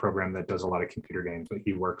in a program that does a lot of computer games, but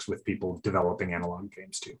he works with people developing analog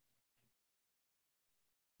games too.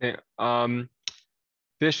 Okay.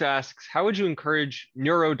 Bish asks, how would you encourage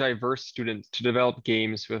neurodiverse students to develop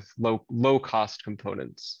games with low cost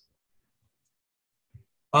components?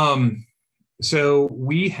 So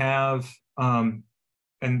we have, and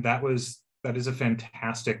that is a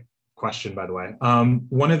fantastic question, by the way.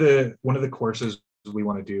 One of the courses we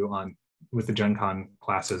want to do with the Gen Con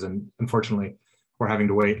classes, and unfortunately we're having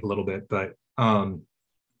to wait a little bit, but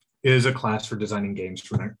is a class for designing games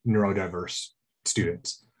for neurodiverse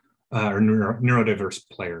students, or neurodiverse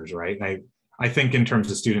players, right? I think in terms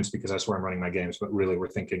of students because that's where I'm running my games, but really we're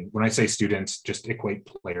thinking, when I say students, just equate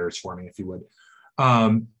players for me, if you would,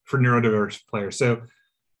 for neurodiverse players. So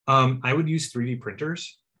I would use 3D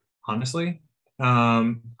printers, honestly.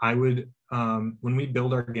 I would, when we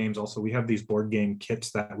build our games also, we have these board game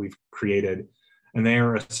kits that we've created, and they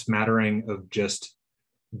are a smattering of just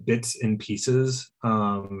bits and pieces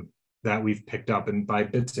that we've picked up. And by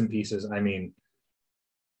bits and pieces, I mean,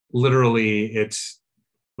 literally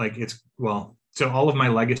so all of my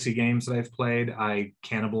legacy games that I've played, I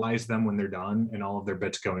cannibalize them when they're done and all of their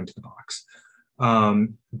bits go into the box.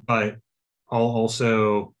 But I'll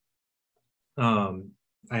also, I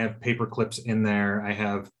have paper clips in there. I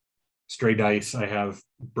have stray dice. I have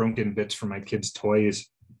broken bits from my kids' toys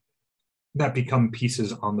that become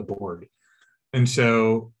pieces on the board. And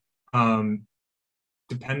so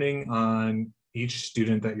depending on each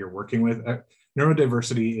student that you're working with,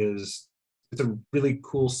 neurodiversity it's a really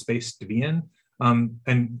cool space to be in.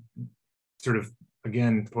 And sort of,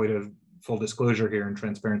 again, point of full disclosure here and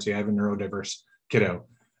transparency, I have a neurodiverse kiddo.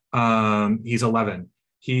 He's 11.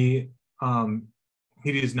 He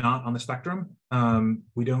is not on the spectrum.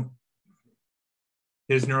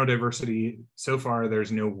 His neurodiversity, so far,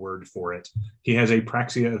 there's no word for it. He has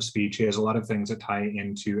apraxia of speech. He has a lot of things that tie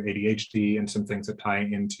into ADHD and some things that tie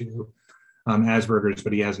into Asperger's,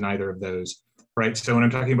 but he has neither of those, right? So when I'm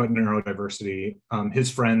talking about neurodiversity,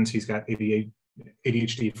 his friends, he's got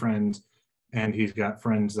ADHD friends, and he's got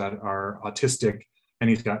friends that are autistic, and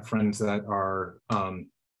he's got friends that are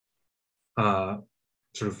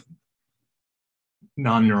sort of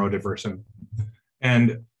non-neurodiverse.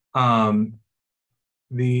 And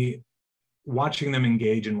the watching them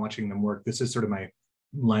engage and watching them work, this is sort of my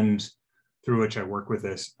lens through which I work with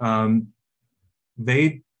this.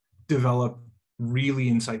 They develop really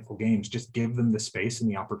insightful games. Just give them the space and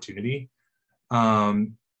the opportunity to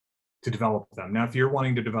develop them. Now, if you're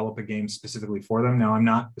wanting to develop a game specifically for them, now I'm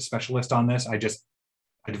not a specialist on this. I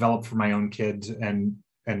develop for my own kids and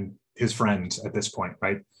his friends at this point,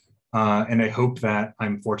 right? And I hope that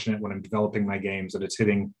I'm fortunate when I'm developing my games that it's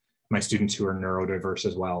hitting my students who are neurodiverse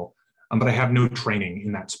as well. But I have no training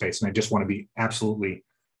in that space, and I just want to be absolutely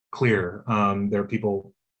clear. There are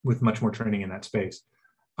people with much more training in that space.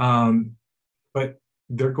 But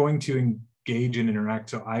they're going to engage and interact.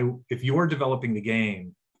 So if you're developing the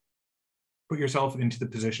game, put yourself into the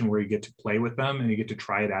position where you get to play with them and you get to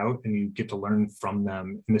try it out and you get to learn from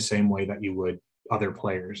them in the same way that you would other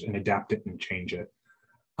players and adapt it and change it.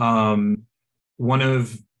 One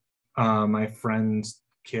of my friend's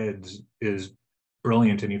kids is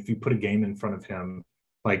brilliant, and if you put a game in front of him,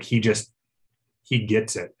 like he gets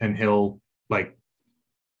it, and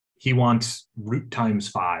he wants root times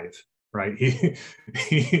 5, right?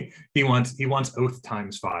 He wants oath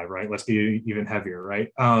times 5, right? Let's be even heavier, right?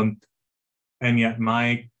 And yet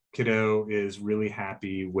my kiddo is really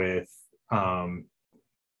happy with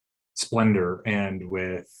Splendor and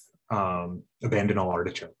with Abandon All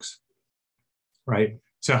Artichokes, right?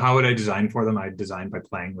 So how would I design for them? I design by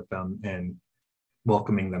playing with them and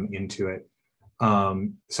welcoming them into it.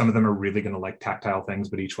 Some of them are really going to like tactile things,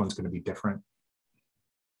 but each one's going to be different.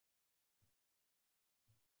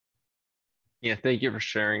 Yeah, thank you for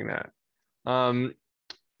sharing that.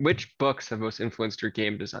 Which books have most influenced your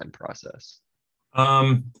game design process?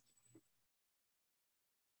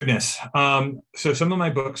 Goodness. So some of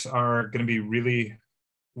my books are going to be really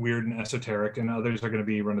weird and esoteric, and others are going to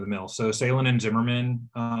be run-of-the-mill. So Salen and Zimmerman,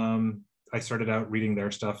 I started out reading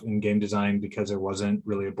their stuff in game design because there wasn't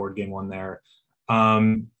really a board game one there.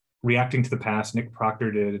 Reacting to the Past, Nick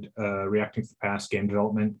Proctor did Reacting to the Past game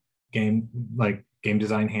development game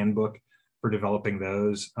design handbook for developing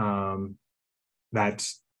those.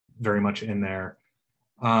 That's very much in there.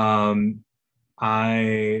 I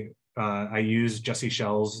use Jesse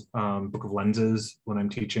Schell's Book of Lenses when I'm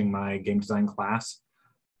teaching my game design class.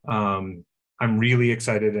 I'm really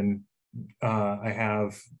excited, and I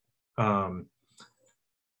have Shalev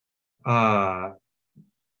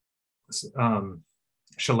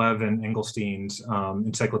and Engelstein's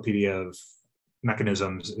Encyclopedia of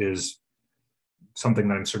Mechanisms is something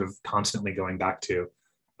that I'm sort of constantly going back to.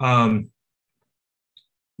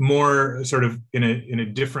 More sort of in a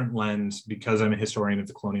different lens, because I'm a historian of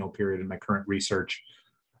the colonial period in my current research,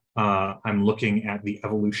 I'm looking at the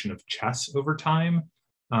evolution of chess over time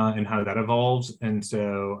and how that evolves. And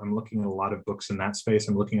so I'm looking at a lot of books in that space.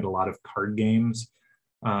 I'm looking at a lot of card games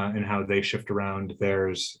and how they shift around.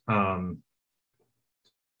 There's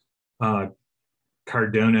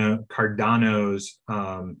Cardano's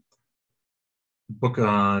book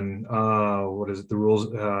on, what is it, the rules,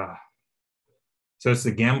 so it's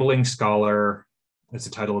The Gambling Scholar. That's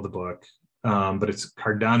the title of the book, but it's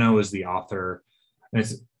Cardano is the author, and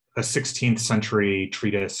it's a 16th century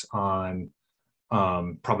treatise on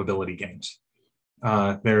probability games.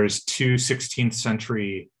 There's 2 16th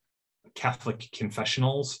century Catholic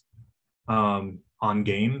confessionals on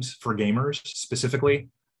games for gamers specifically,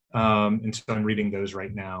 and so I'm reading those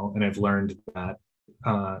right now, and I've learned that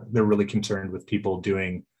they're really concerned with people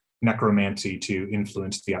doing necromancy to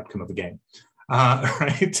influence the outcome of a game.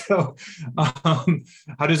 Right. So,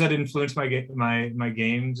 how does that influence my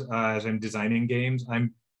games as I'm designing games?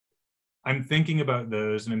 I'm thinking about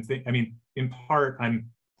those, and in part, I'm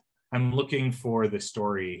looking for the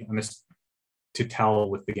story to tell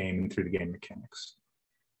with the game and through the game mechanics.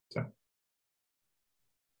 So,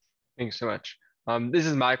 thanks so much. This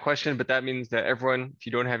is my question, but that means that everyone, if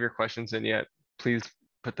you don't have your questions in yet, please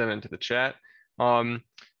put them into the chat.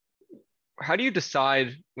 How do you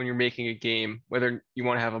decide when you're making a game, whether you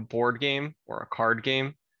want to have a board game or a card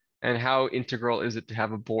game, and how integral is it to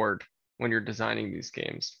have a board when you're designing these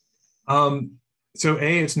games? So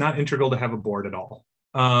it's not integral to have a board at all.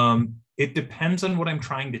 It depends on what I'm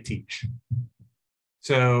trying to teach.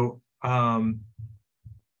 So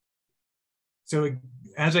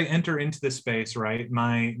as I enter into this space, right,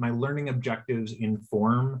 my learning objectives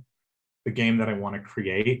inform the game that I want to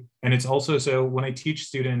create. And it's also, so when I teach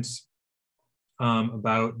students,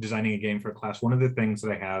 about designing a game for a class, one of the things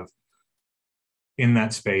that I have in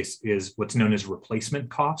that space is what's known as replacement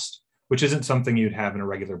cost, which isn't something you'd have in a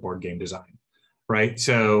regular board game design, right?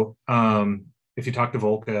 So if you talk to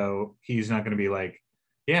Volko, he's not going to be like,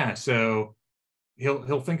 yeah, so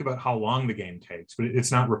he'll think about how long the game takes, but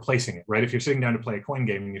it's not replacing it, right? If you're sitting down to play a coin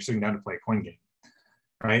game, and you're sitting down to play a coin game,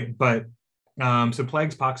 right? But so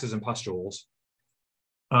Plagues, Poxes, and Pustules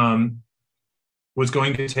was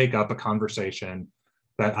going to take up a conversation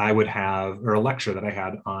that I would have, or a lecture that I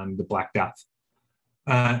had on the Black Death.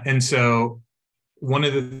 And so one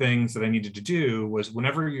of the things that I needed to do was,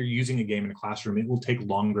 whenever you're using a game in a classroom, it will take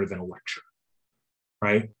longer than a lecture,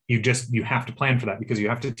 right? You have to plan for that, because you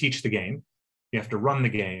have to teach the game, you have to run the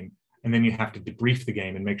game, and then you have to debrief the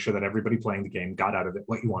game and make sure that everybody playing the game got out of it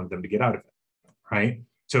what you wanted them to get out of it, right?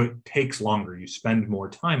 So it takes longer, you spend more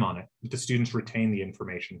time on it, but the students retain the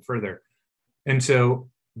information further. And so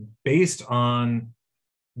based on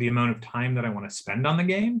the amount of time that I want to spend on the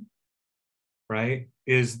game, right,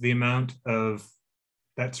 is the amount of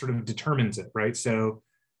that sort of determines it, right? So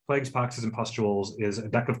Plagues, Poxes, and Pustules is a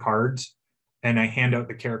deck of cards, and I hand out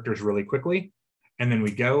the characters really quickly, and then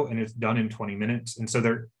we go, and it's done in 20 minutes. And so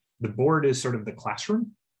the board is sort of the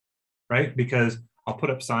classroom, right? Because I'll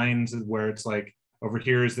put up signs where it's like, over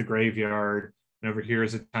here is the graveyard, and over here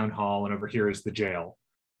is a town hall, and over here is the jail,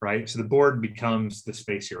 right? So the board becomes the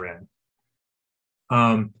space you're in.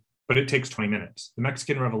 But it takes 20 minutes. The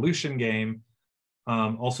Mexican Revolution game,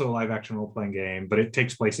 also a live action role-playing game, but it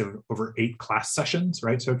takes place over 8 class sessions,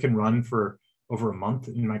 right? So it can run for over a month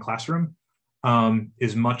in my classroom,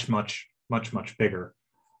 is much, much, much, much bigger.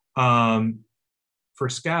 For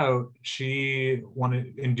Scout, she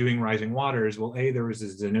wanted, in doing Rising Waters, well, there was the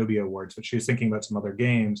Zenobia Awards, but she was thinking about some other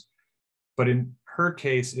games. But in her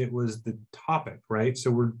case, it was the topic, right? So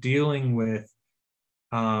we're dealing with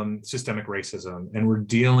systemic racism, and we're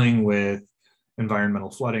dealing with environmental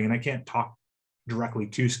flooding. And I can't talk directly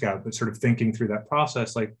to Scout, but sort of thinking through that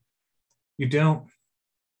process, like,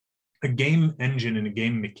 a game engine and a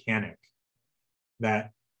game mechanic that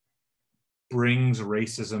brings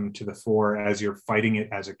racism to the fore as you're fighting it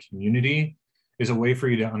as a community is a way for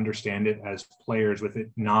you to understand it as players, with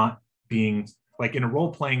it not being like, in a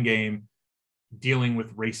role-playing game, dealing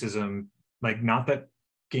with racism, like, not that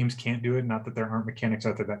games can't do it, not that there aren't mechanics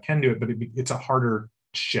out there that can do it, but it's a harder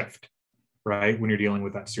shift, right, when you're dealing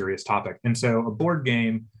with that serious topic. And so a board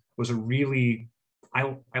game was a really,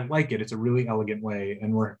 I like it, it's a really elegant way.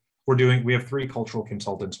 And we have 3 cultural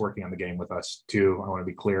consultants working on the game with us too, I want to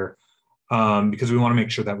be clear, because we want to make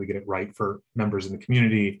sure that we get it right for members in the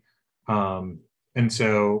community. And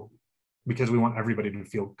so, because we want everybody to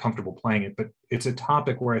feel comfortable playing it, but it's a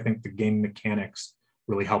topic where I think the game mechanics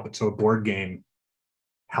really help it. So a board game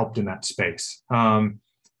helped in that space. The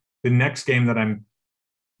next game that I'm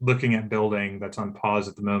looking at building, that's on pause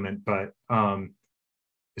at the moment, but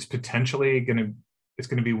is potentially going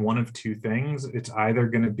to be one of 2 things. It's either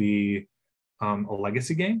going to be a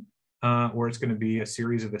legacy game, or it's going to be a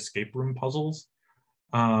series of escape room puzzles.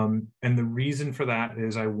 And the reason for that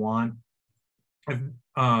is I'm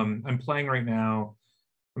playing right now,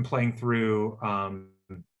 I'm playing through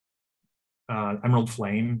Emerald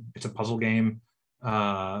Flame. It's a puzzle game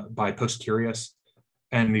by Post Curious,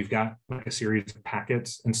 and we've got like a series of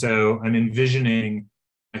packets. And so I'm envisioning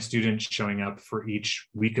my students showing up for each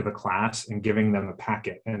week of a class and giving them a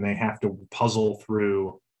packet, and they have to puzzle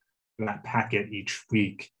through that packet each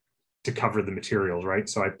week to cover the materials, right?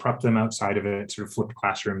 So I prep them outside of it, sort of flipped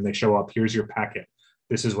classroom. They show up, here's your packet.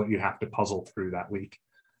 This is what you have to puzzle through that week.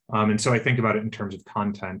 And so I think about it in terms of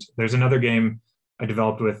content. There's another game I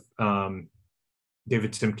developed with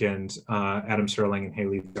David Simpkins, Adam Sterling, and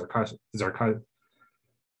Haley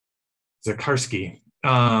Zakarsky,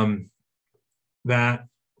 that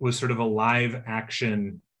was sort of a live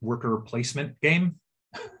action worker placement game,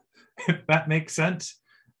 if that makes sense,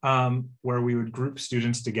 where we would group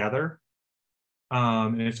students together.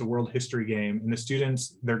 And it's a world history game. And the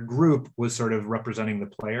students, their group was sort of representing the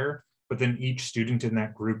player, but then each student in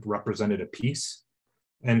that group represented a piece.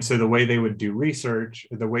 And so the way they would do research,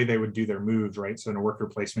 the way they would do their moves, right? So in a worker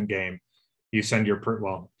placement game, you send you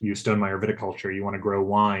Stonemeyer viticulture, you want to grow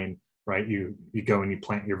wine, right? You go and you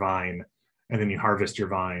plant your vine, and then you harvest your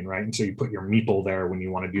vine, right? And so you put your meeple there when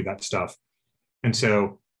you want to do that stuff. And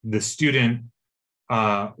so the student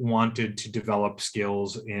wanted to develop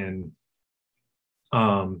skills in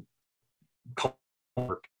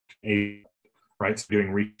culinary, right? So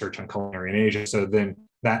doing research on culinary in Asia. So then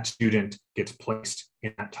that student gets placed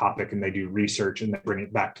in that topic, and they do research, and they bring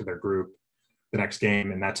it back to their group the next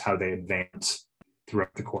game, and that's how they advance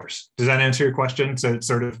throughout the course. Does that answer your question? So it's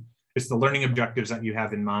sort of, it's the learning objectives that you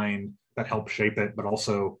have in mind that help shape it, but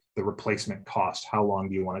also the replacement cost. How long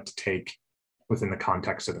do you want it to take within the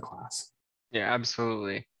context of the class? Yeah,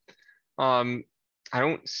 absolutely. I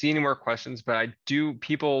don't see any more questions, but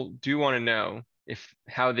people do want to know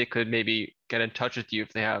how they could maybe get in touch with you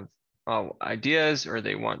if they have ideas or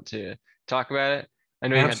they want to talk about it. I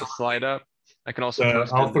know you had the slide up. I can also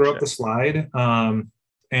post it I'll in the throw up chat. the slide,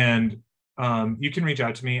 and you can reach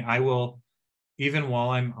out to me. I will, even while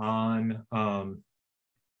I'm on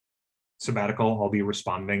sabbatical, I'll be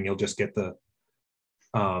responding. You'll just get the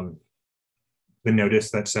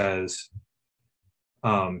notice that says,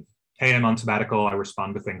 hey, I'm on sabbatical. I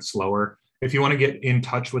respond to things slower. If you want to get in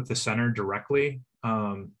touch with the center directly,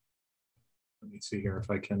 let me see here if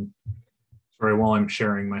I can. Sorry, while I'm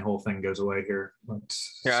sharing, my whole thing goes away here.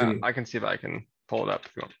 Let's see. I can see if I can pull it up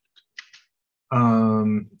if you want.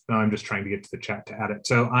 No, I'm just trying to get to the chat to add it.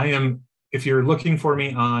 So if you're looking for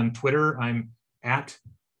me on Twitter, I'm at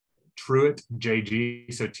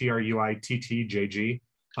TruittJG. So TruittJG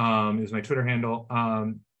is my Twitter handle.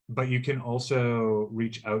 But you can also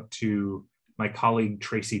reach out to my colleague,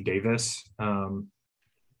 Tracy Davis,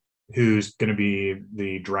 who's going to be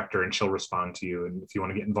the director, and she'll respond to you. And if you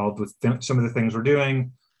want to get involved with some of the things we're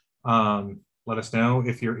doing, let us know.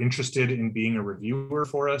 If you're interested in being a reviewer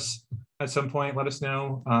for us at some point, let us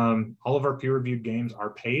know. All of our peer-reviewed games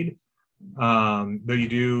are paid, though you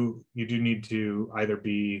do need to either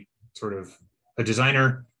be sort of a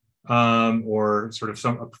designer or sort of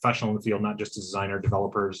a professional in the field, not just a designer,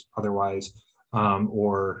 developers otherwise,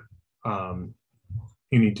 or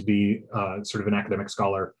you need to be sort of an academic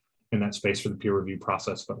scholar in that space for the peer review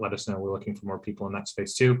process. But let us know. We're looking for more people in that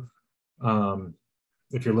space too.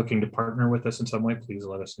 If you're looking to partner with us in some way, please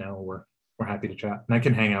let us know. We're happy to chat, and I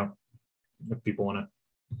can hang out if people want to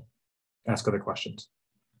ask other questions.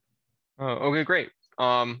 Oh, okay, great.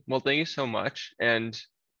 Well, thank you so much, and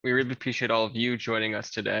we really appreciate all of you joining us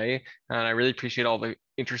today, and I really appreciate all the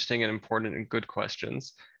interesting and important and good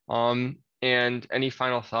questions. And any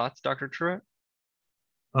final thoughts, Dr. Truitt?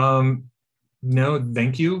 No,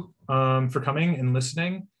 thank you for coming and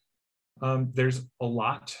listening. There's a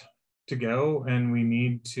lot to go, and we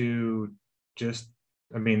need to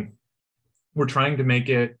we're trying to make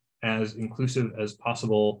it as inclusive as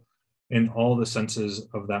possible in all the senses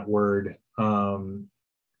of that word,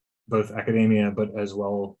 both academia, but as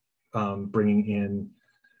well bringing in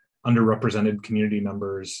underrepresented community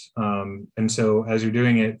members. And so as you're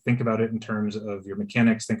doing it, think about it in terms of your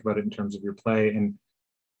mechanics, think about it in terms of your play. And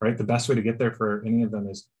right, the best way to get there for any of them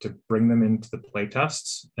is to bring them into the play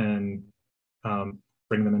tests and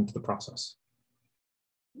bring them into the process.